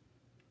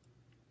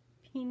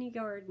 Peony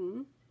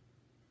Garden.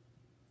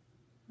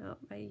 Oh,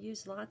 I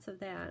used lots of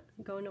that.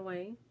 Going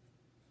away.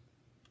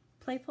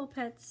 Playful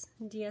Pets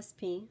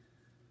DSP.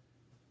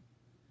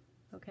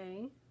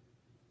 Okay.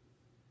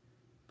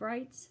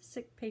 Brights,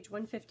 page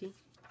 150.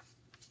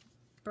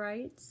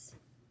 Brights,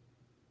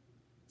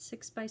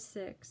 6 by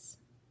 6.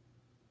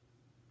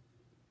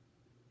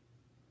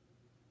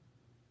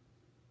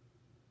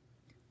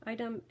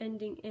 Item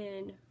ending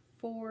in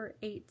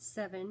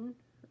 487.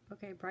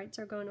 Okay, Brights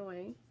are going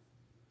away.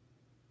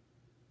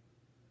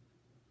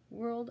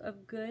 World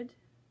of Good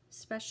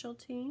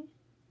Specialty,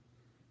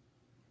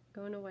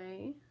 going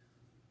away.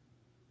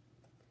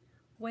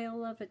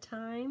 Whale of a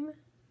Time.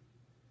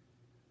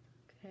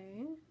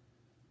 Okay.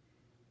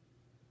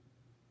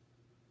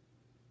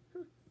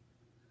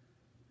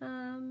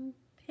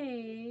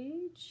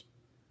 Page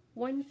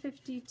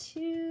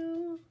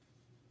 152.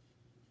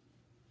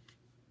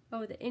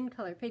 Oh, the in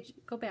color page.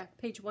 Go back,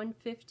 page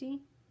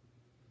 150.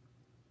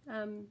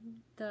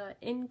 The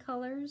in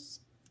colors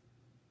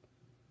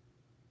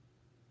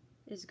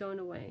is going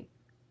away.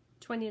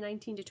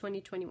 2019 to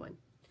 2021.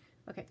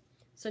 Okay,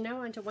 so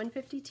now on to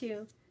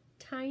 152.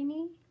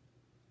 Tiny,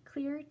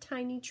 clear,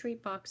 tiny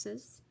treat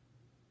boxes.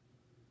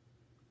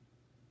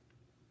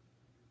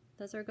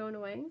 Those are going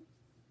away.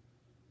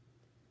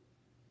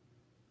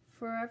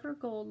 Forever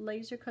Gold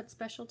Laser Cut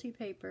Specialty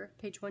Paper,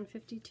 page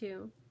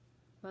 152.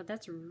 Wow,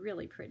 that's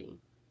really pretty.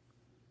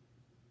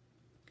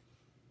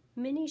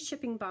 Mini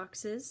shipping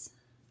boxes.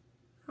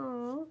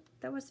 Oh,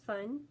 that was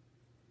fun.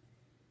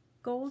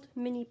 Gold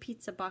mini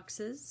pizza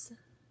boxes.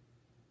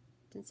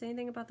 Didn't say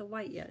anything about the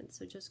white yet,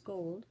 so just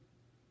gold.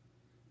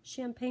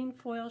 Champagne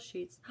foil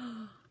sheets.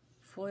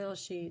 Foil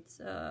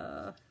sheets.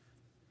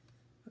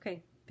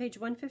 Okay, page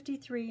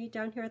 153,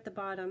 down here at the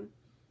bottom.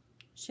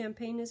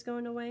 Champagne is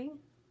going away.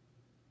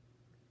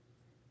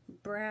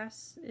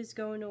 Brass is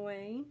going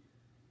away.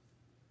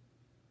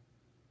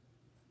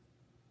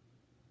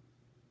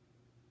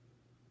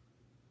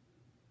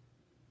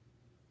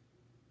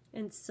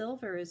 And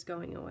silver is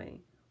going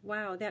away.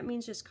 Wow, that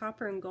means just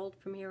copper and gold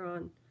from here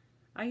on.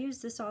 I use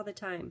this all the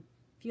time.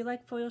 If you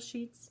like foil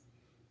sheets,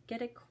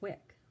 get it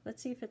quick.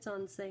 Let's see if it's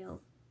on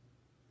sale.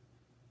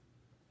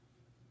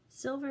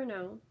 Silver,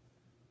 no.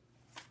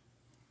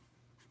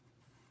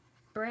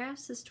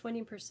 Brass is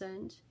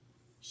 20%.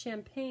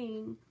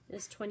 Champagne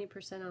is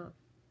 20% off.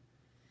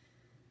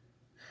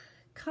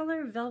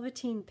 Color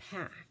velveteen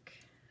pack.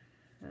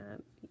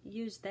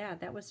 Used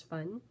that. That was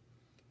fun.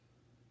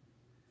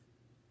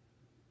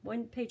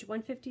 Page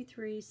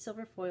 153,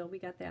 silver foil. We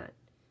got that.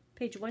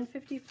 Page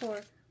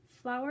 154,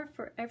 flower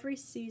for every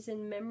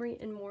season, memory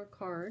and more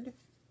card.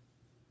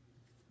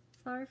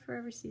 Flower for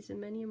every season,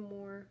 many and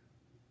more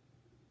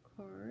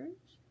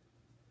cards.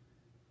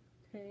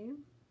 Okay.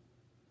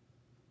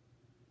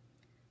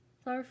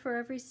 Flower for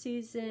every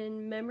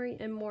season, memory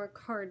and more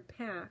card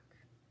pack.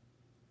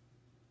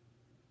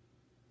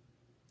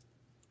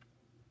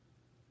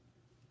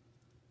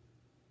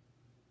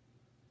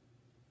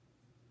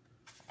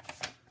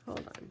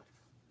 Hold on.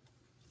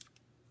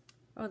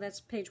 Oh,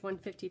 that's page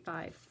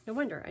 155. No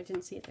wonder I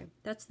didn't see it there.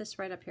 That's this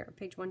right up here,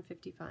 page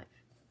 155.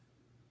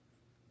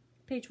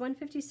 Page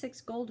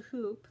 156, gold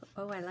hoop.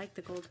 Oh, I like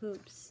the gold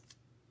hoops.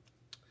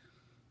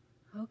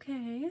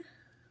 Okay.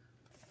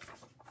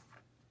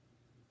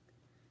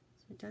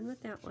 So done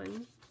with that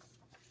one.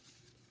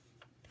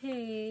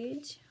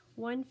 Page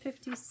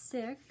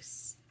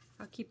 156.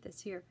 I'll keep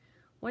this here.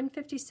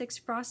 156,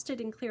 frosted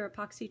and clear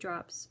epoxy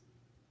drops.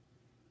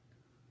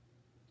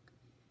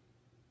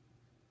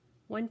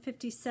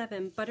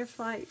 157,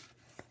 butterfly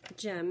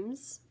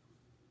gems.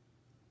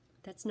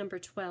 That's number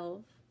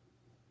 12.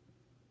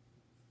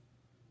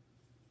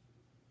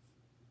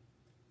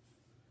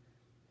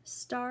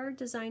 Star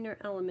Designer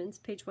Elements,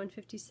 page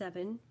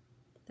 157.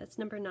 That's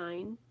number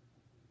 9.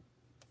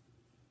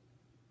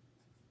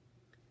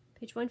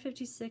 Page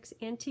 156,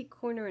 Antique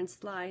Corner and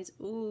Slides.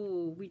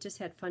 Ooh, we just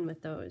had fun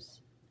with those.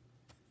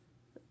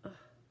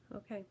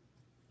 Okay.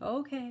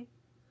 Okay.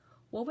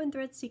 Woven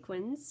Thread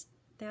Sequins.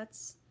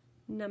 That's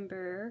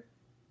number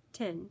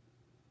 10.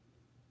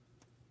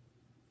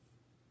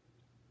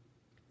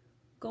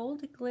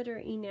 Gold Glitter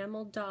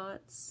Enamel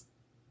Dots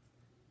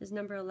is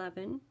number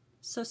 11.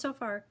 So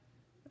far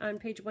on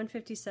page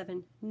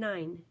 157,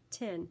 9,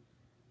 10,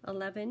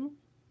 11,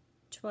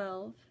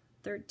 12,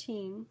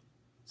 13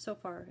 so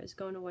far is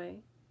going away.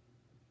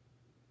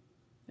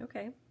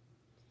 Okay.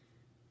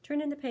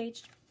 Turn in the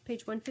page,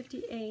 page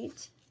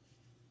 158.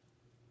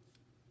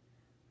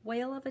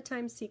 Whale of a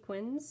Time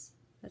Sequins,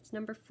 that's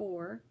number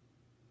 4.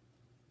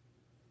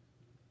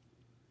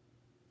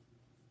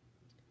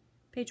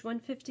 Page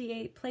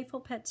 158, Playful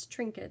Pets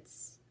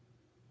Trinkets.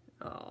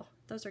 Oh,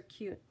 those are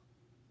cute.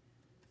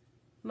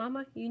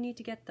 Mama, you need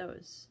to get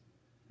those.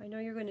 I know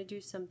you're going to do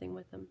something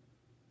with them.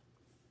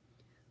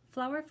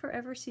 Flower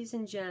Forever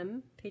Season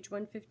Gem, page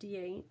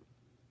 158.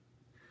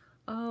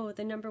 Oh,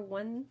 the number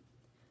 1.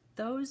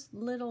 Those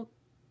little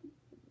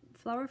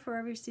Flower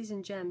Forever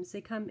Season gems,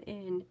 they come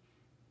in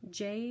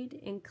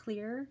jade and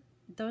clear.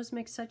 Those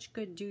make such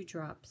good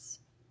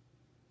dewdrops.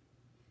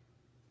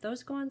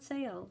 Those go on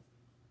sale.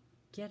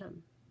 Get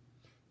them.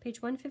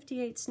 Page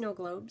 158, Snow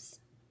Globes.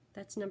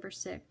 That's number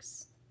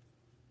 6.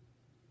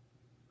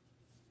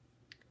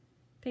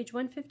 Page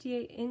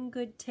 158, In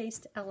Good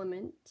Taste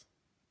Element.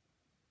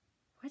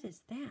 What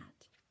is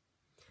that?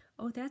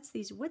 Oh, that's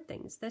these wood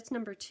things. That's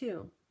number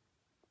 2.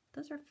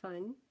 Those are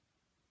fun.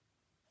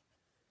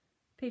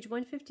 Page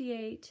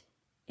 158,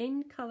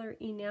 In Color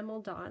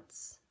Enamel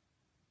Dots.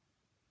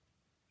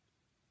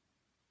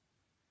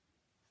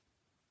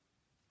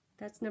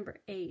 That's number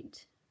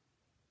 8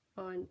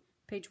 on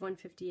page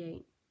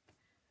 158.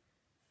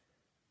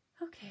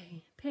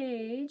 Okay,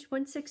 page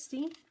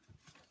 160.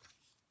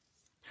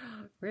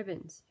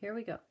 Ribbons. Here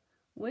we go.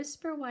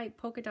 Whisper White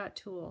Polka Dot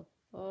Tulle.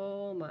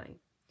 Oh my.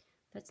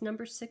 That's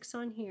number 6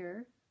 on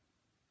here.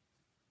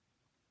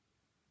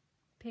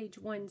 Page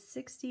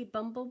 160,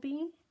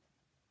 Bumblebee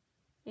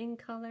in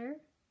color.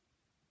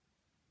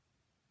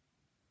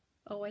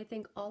 Oh, I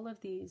think all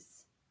of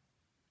these.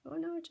 Oh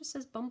no, it just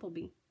says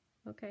Bumblebee.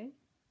 Okay.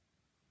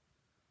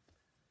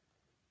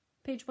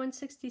 Page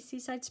 160,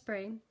 Seaside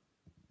Spray.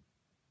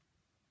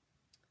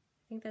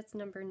 I think that's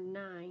number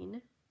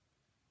 9.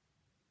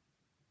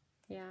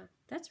 Yeah,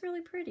 that's really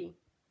pretty.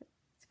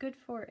 It's good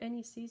for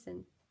any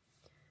season.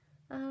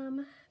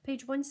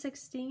 Page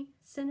 160,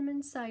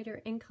 Cinnamon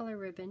Cider in Color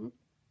Ribbon.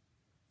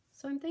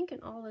 So I'm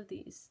thinking all of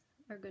these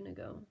are going to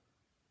go.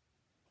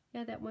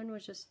 Yeah, that one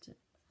was just...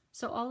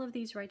 So all of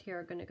these right here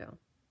are going to go.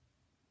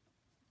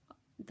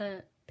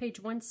 The page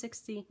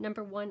 160,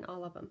 number 1,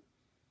 all of them.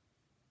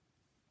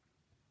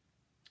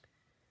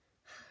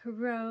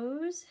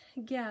 Rose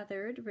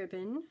Gathered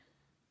Ribbon.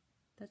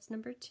 That's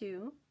number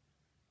 2.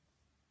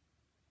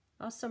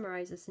 I'll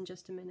summarize this in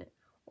just a minute.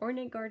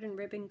 Ornate Garden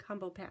Ribbon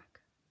Combo Pack.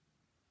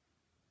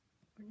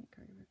 Ornate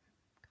Garden Ribbon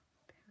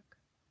Combo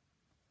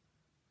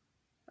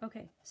Pack.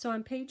 Okay, so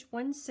on page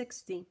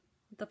 160,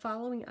 the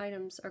following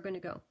items are going to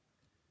go.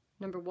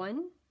 Number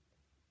 1,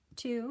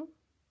 2,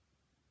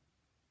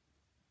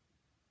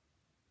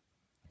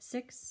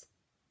 6,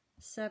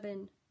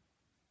 7,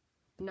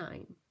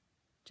 9.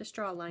 Just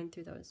draw a line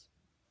through those.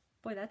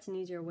 Boy, that's an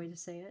easier way to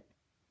say it.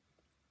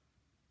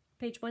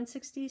 Page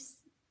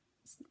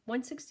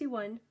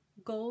 161,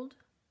 gold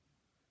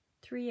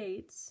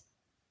 3/8,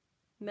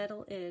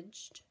 metal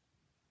edged.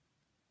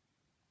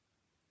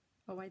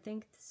 Oh, I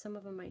think some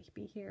of them might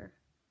be here.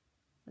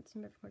 That's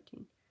number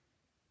 14.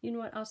 You know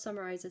what? I'll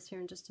summarize this here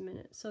in just a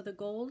minute. So the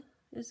gold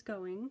is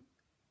going.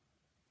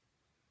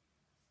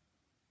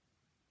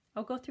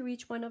 I'll go through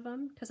each one of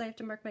them because I have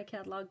to mark my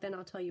catalog, then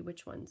I'll tell you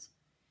which ones.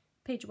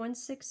 Page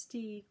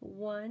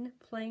 161,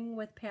 Playing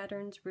with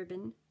Patterns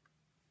Ribbon.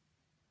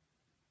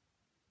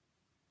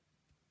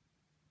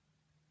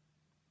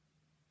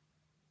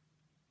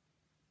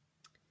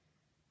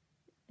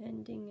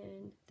 Ending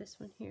in this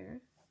one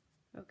here.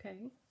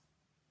 Okay.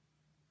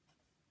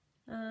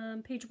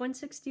 Page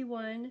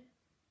 161,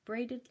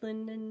 Braided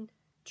Linen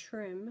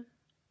Trim.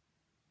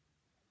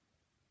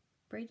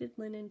 Braided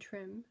Linen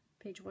Trim,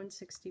 page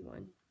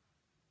 161.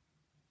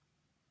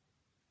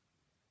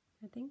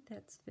 I think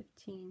that's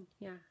 15.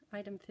 Yeah,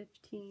 item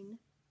 15.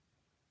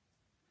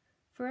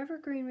 Forever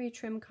Greenery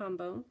Trim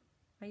Combo.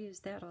 I use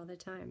that all the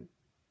time.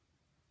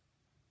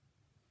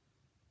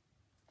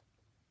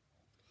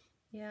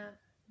 Yeah,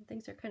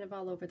 things are kind of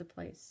all over the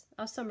place.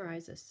 I'll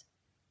summarize this.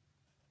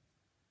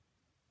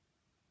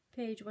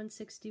 Page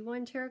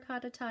 161,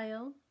 Terracotta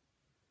Tile,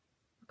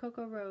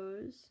 Cocoa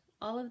Rose,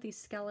 all of these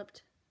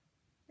scalloped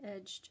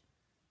edged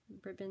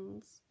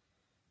ribbons.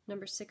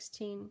 Number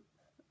 16,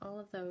 all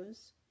of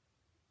those.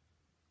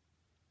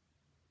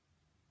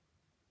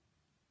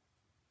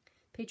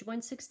 Page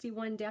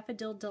 161,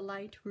 Daffodil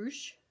Delight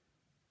Ruche.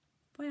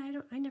 Boy,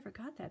 I never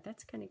got that.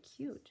 That's kind of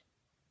cute.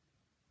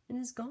 And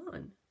it's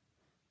gone.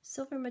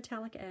 Silver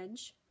Metallic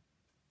Edge.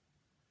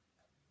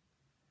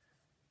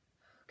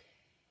 Okay.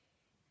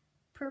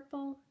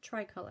 Purple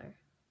Tricolor.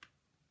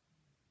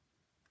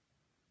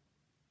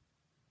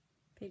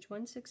 Page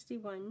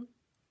 161.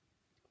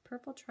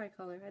 Purple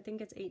Tricolor. I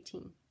think it's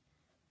 18.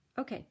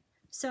 Okay,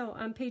 so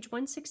on page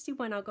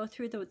 161, I'll go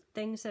through the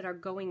things that are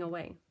going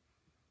away.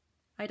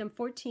 Item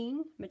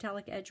 14,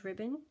 Metallic Edge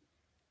Ribbon.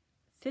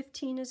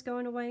 15 is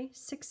going away.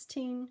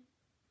 16,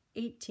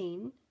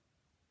 18,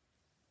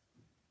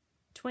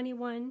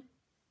 21,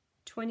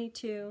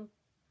 22,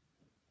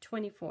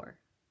 24.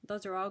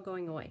 Those are all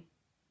going away.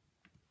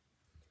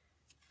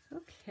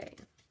 Okay.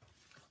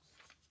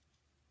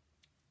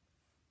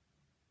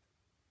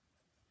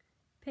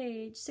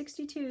 Page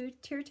 62,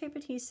 Tear Tape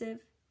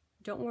Adhesive.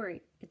 Don't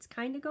worry, it's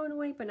kind of going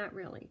away, but not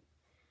really.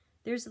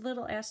 There's a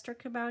little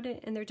asterisk about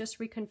it, and they're just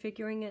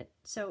reconfiguring it,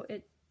 so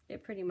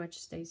it pretty much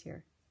stays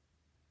here.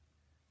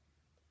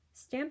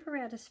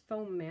 Stamparatus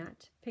Foam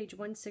Mat, page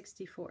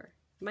 164.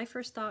 My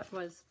first thought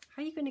was,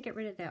 how are you going to get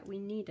rid of that? We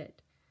need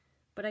it.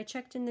 But I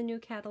checked in the new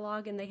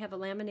catalog, and they have a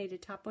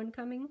laminated top one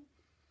coming.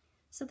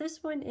 So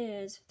this one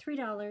is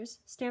 $3,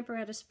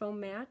 Stamparatus Foam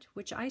Mat,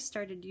 which I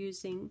started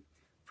using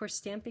for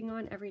stamping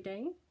on every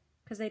day,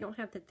 because they don't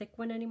have the thick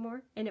one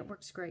anymore, and it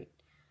works great.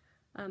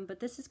 But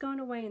this is going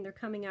away, and they're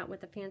coming out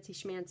with a fancy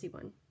schmancy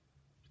one.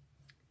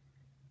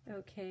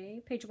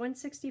 Okay, page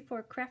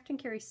 164, Craft and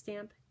Carry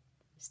Stamp,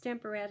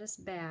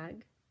 Stamparatus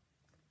Bag.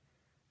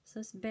 So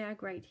this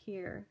bag right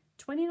here,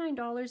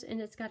 $29, and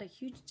it's got a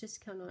huge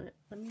discount on it.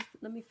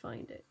 Let me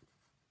find it.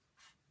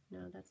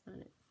 No, that's not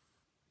it.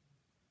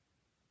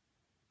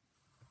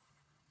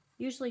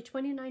 Usually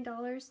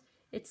 $29.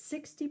 It's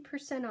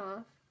 60%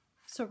 off.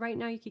 So right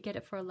now you could get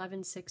it for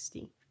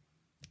 $11.60.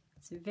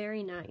 It's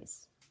very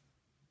nice.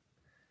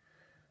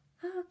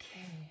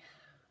 Okay.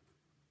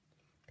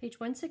 Page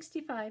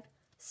 165,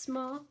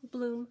 Small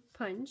Bloom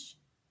Punch.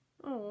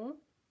 Oh.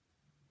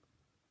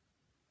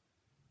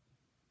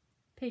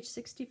 Page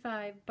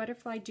 65,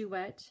 Butterfly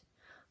Duet.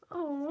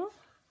 Oh.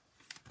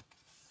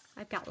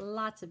 I've got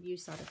lots of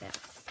use out of that.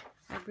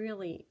 I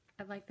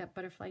like that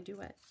Butterfly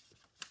Duet.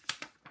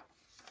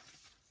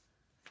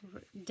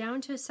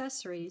 Down to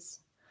accessories.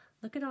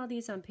 Look at all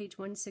these on page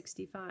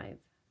 165.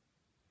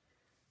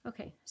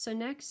 Okay, so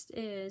next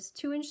is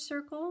 2-inch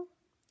circle,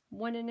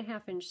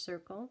 1.5-inch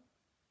circle.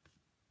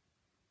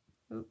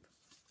 Oop,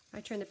 I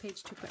turned the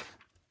page too quick.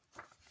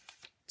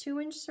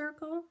 2-inch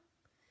circle,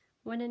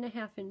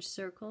 1.5-inch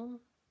circle,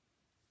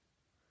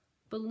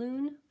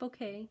 balloon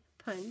bouquet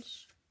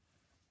punch.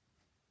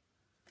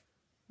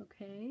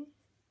 Okay,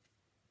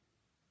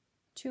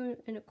 2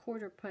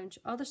 1/4 punch.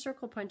 All the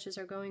circle punches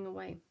are going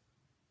away.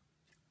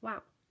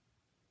 Wow.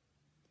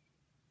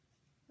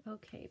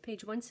 Okay,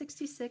 page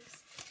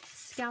 166,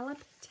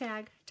 Scallop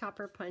Tag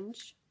Topper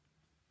Punch.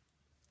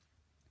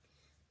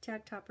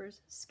 Tag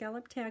toppers,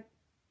 Scallop Tag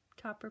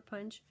Topper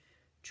Punch,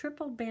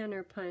 triple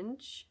banner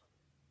punch,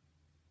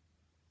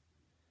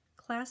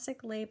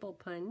 classic label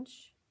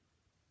punch.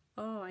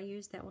 Oh, I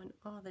use that one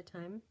all the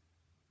time.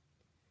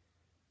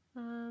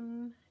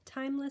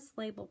 Timeless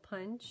label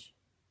punch.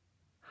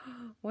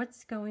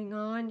 What's going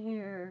on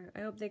here?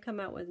 I hope they come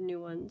out with new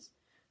ones.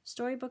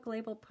 Storybook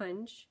label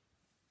punch.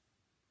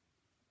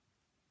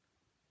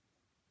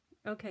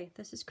 Okay,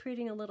 this is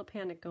creating a little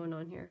panic going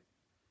on here.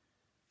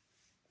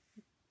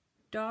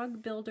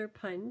 Dog builder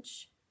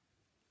punch.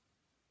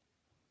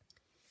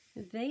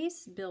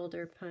 Vase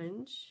builder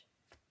punch.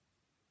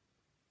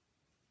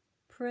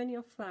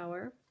 Perennial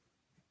flower.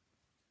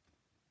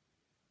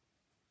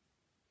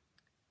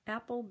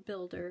 Apple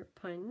builder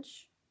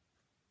punch.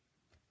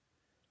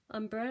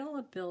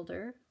 Umbrella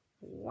builder.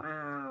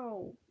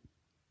 Wow.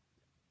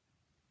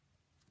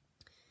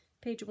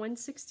 Page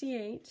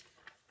 168.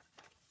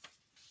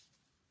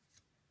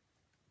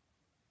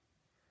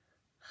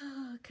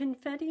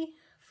 Confetti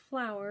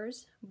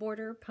flowers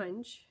border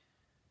punch.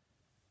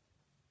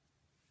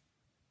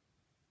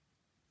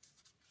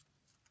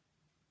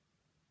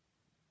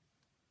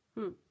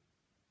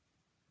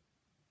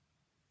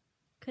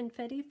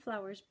 Confetti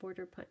flowers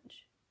border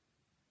punch.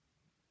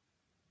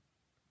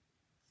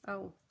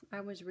 Oh,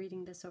 I was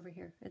reading this over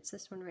here. It's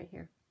this one right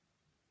here.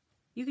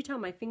 You could tell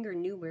my finger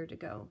knew where to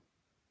go.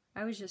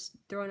 I was just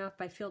thrown off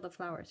by Field of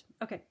Flowers.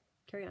 Okay,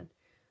 carry on.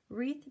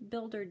 Wreath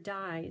Builder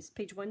Dies,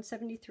 page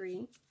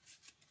 173.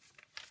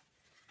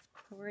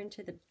 We're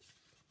into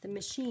the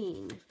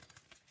machine.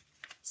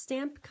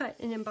 Stamp, cut,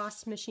 and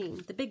emboss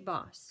machine, the big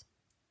boss.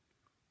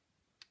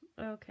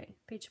 Okay,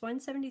 page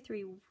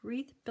 173,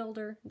 Wreath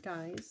Builder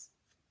Dies.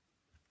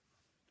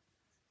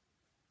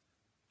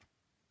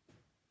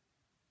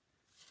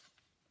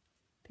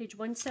 Page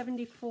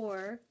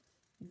 174,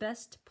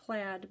 Best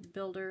Plaid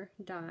Builder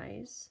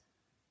Dies.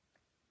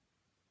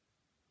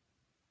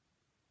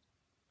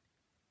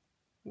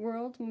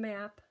 World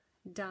Map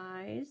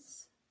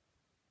Dies.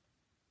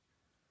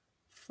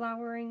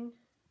 Flowering,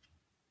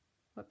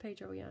 what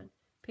page are we on?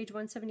 Page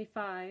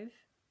 175,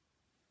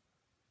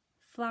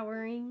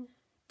 Flowering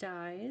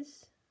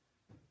Dies.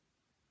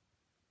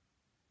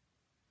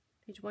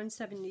 Page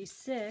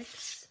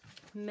 176,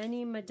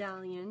 Many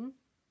Medallion.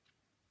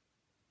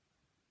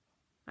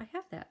 I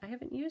have that. I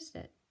haven't used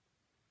it.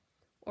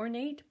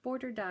 Ornate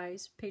Border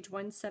Dies, page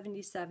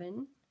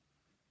 177.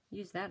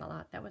 Used that a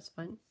lot. That was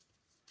fun.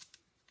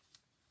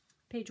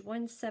 Page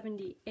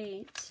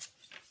 178,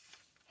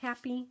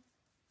 Happy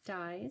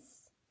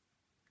Dies.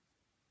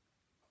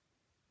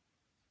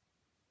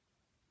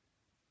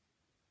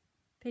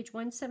 Page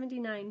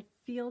 179,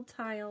 Field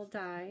Tile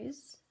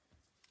Dies.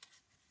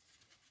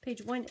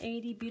 Page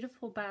 180,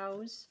 Beautiful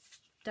Boughs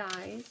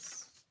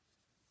Dies.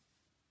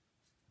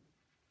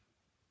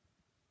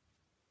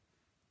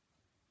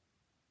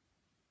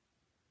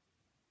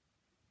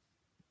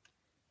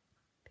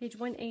 Page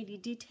 180,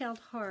 Detailed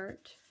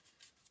Heart.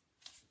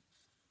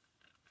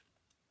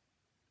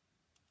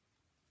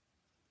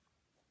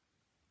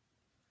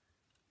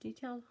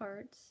 Detailed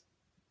Hearts.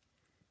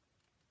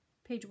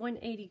 Page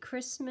 180,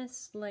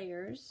 Christmas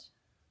Layers.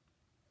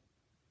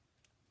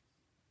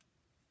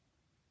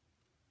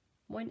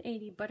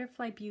 180,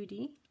 Butterfly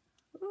Beauty.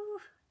 Ooh,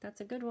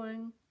 that's a good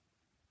one.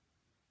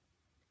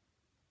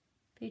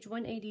 Page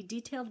 180,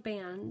 Detailed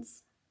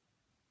Bands.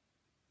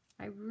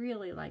 I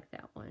really like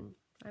that one.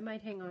 I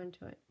might hang on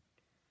to it.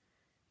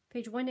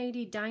 Page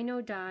 180,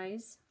 Dino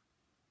Dies.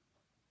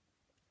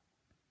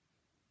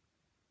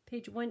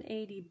 Page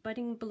 180,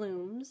 Budding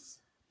Blooms.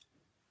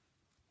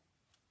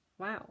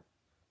 Wow,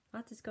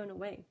 lots is going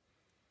away.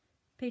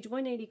 Page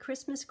 180,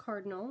 Christmas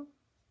Cardinal.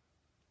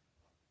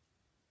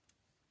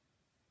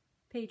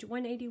 Page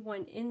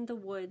 181, In the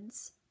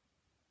Woods.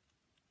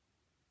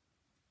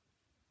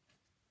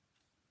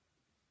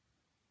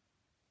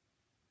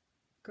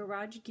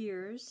 Garage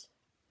Gears.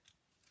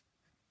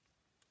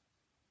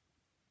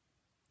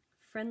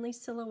 Friendly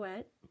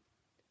Silhouette.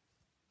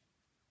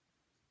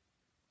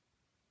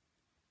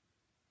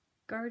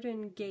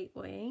 Garden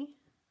Gateway.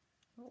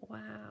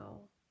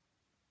 Wow.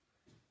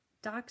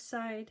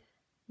 Dockside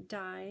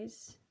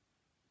Dies.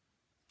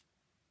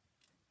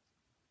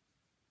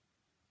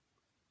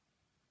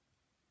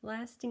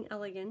 Lasting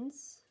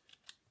Elegance.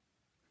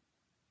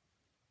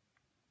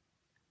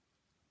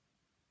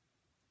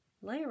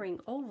 Layering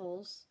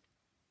Ovals.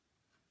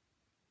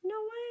 No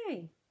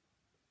way.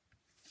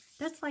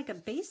 That's like a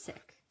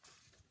basic.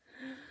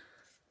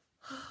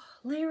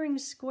 Layering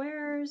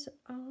Squares.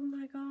 Oh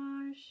my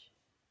gosh.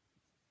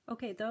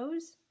 Okay,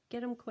 those,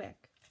 get them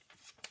quick.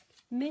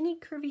 Mini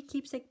Curvy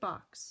Keepsake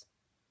Box.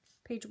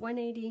 Page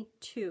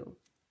 182.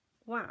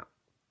 Wow.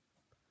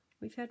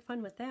 We've had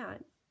fun with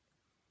that.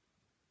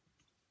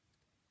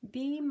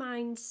 Be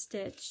Mine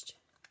Stitched.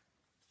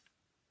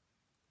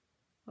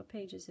 What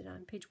page is it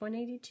on? Page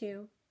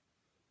 182.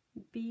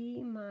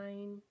 Be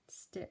Mine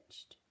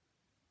Stitched.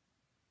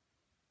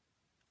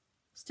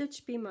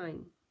 Stitch Be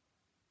Mine.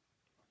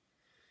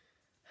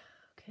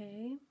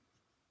 Okay.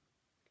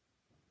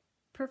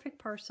 Perfect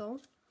Parcel.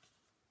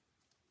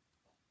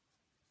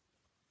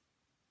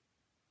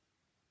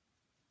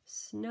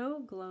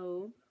 Snow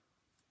globe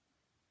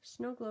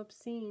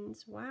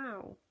scenes.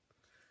 Wow.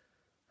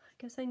 I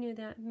guess I knew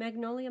that.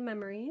 Magnolia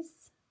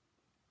memories.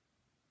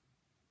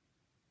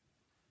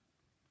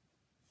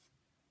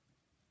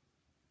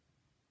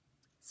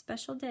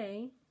 Special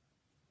day.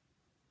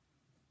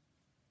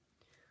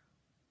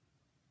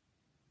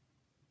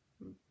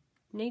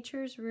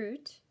 Nature's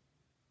root.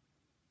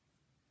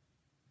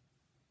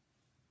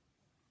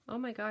 Oh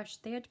my gosh,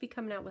 they had to be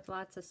coming out with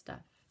lots of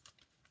stuff.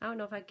 I don't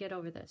know if I can get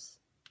over this.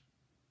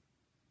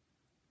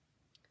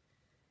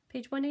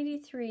 Page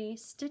 183,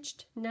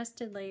 stitched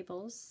nested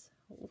labels.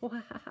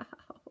 Wow.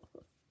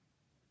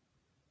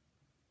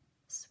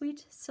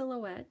 Sweet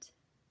silhouette.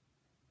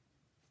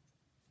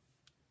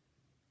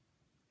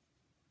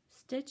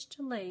 Stitched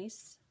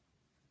lace.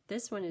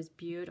 This one is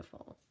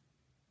beautiful.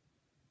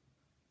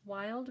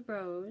 Wild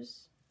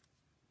rose.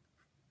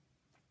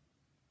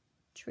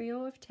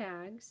 Trio of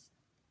tags.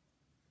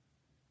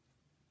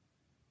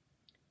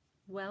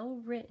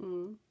 Well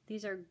written.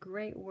 These are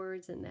great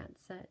words in that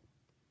set.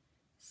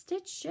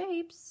 Stitch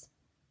shapes?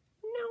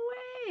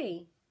 No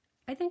way!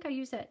 I think I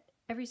use that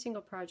every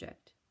single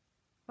project.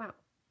 Wow.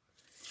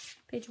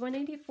 Page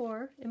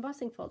 184,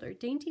 embossing folder.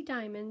 Dainty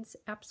Diamonds,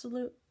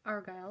 Absolute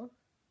Argyle.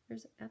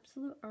 There's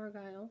Absolute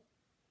Argyle.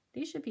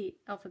 These should be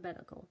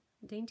alphabetical.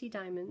 Dainty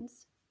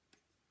Diamonds.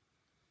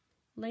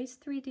 Lace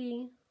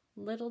 3D,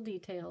 Little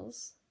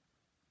Details.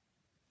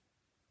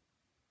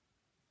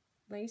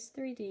 Lace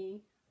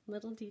 3D,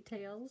 Little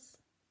Details.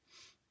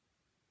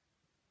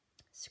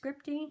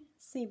 Scripty,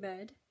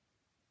 Seabed.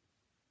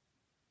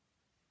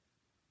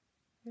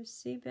 There's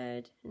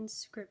Seabed and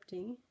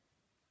Scripty.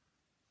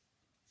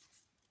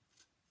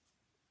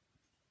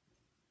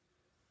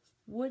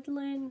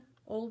 Woodland,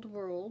 Old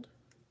World.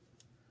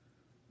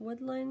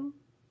 Woodland,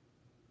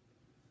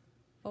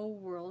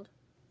 Old World.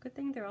 Good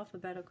thing they're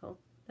alphabetical.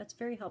 That's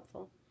very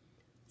helpful.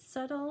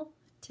 Subtle,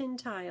 Tin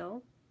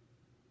Tile.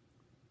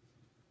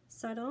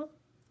 Subtle,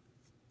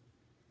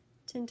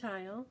 Tin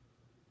Tile.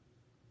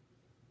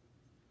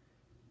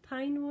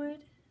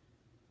 Pinewood,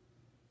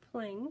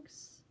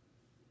 Planks.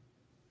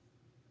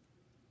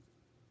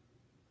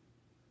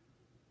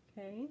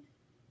 Okay,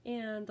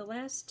 and the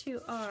last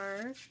two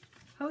are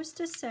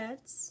hostess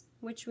sets,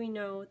 which we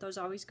know those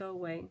always go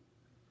away.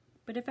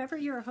 But if ever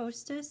you're a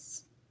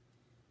hostess,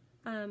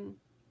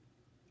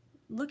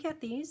 look at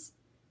these,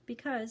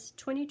 because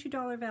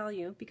 $22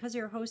 value, because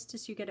you're a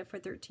hostess you get it for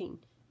 $13,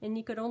 and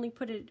you could only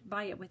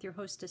buy it with your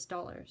hostess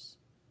dollars.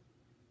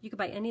 You could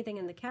buy anything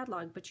in the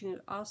catalog, but you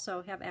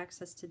also have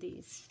access to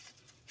these.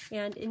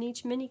 And in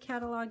each mini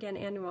catalog and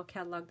annual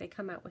catalog, they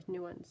come out with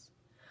new ones.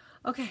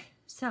 Okay,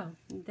 so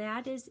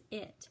that is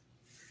it.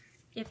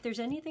 If there's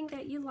anything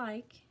that you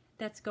like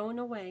that's going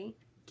away,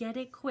 get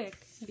it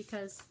quick,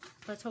 because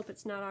let's hope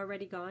it's not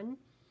already gone.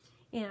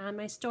 And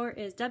my store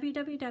is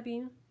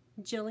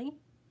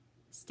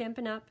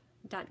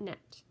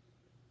www.JilliStampinup.net.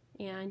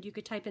 And you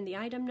could type in the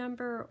item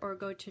number or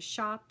go to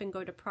shop and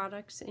go to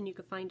products, and you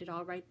could find it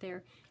all right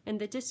there. And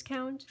the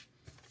discount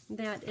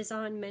that is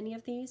on many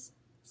of these,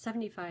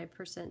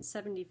 75%,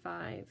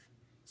 75,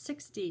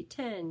 60,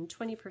 10,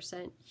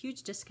 20%,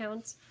 huge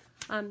discounts,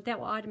 that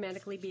will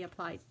automatically be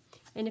applied.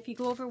 And if you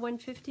go over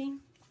 150,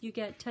 you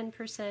get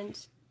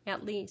 10%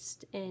 at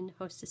least in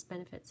hostess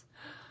benefits.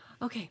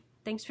 Okay,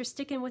 thanks for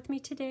sticking with me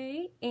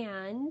today,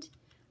 and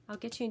I'll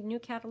get you a new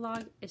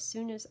catalog as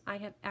soon as I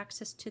have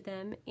access to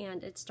them,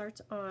 and it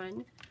starts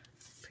on,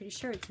 pretty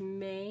sure it's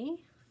May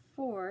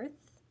 4th.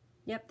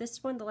 Yep,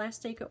 this one, the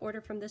last day you could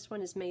order from this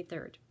one is May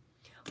 3rd.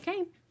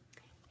 Okay,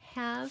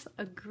 have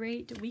a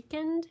great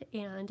weekend,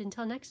 and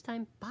until next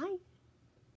time, bye.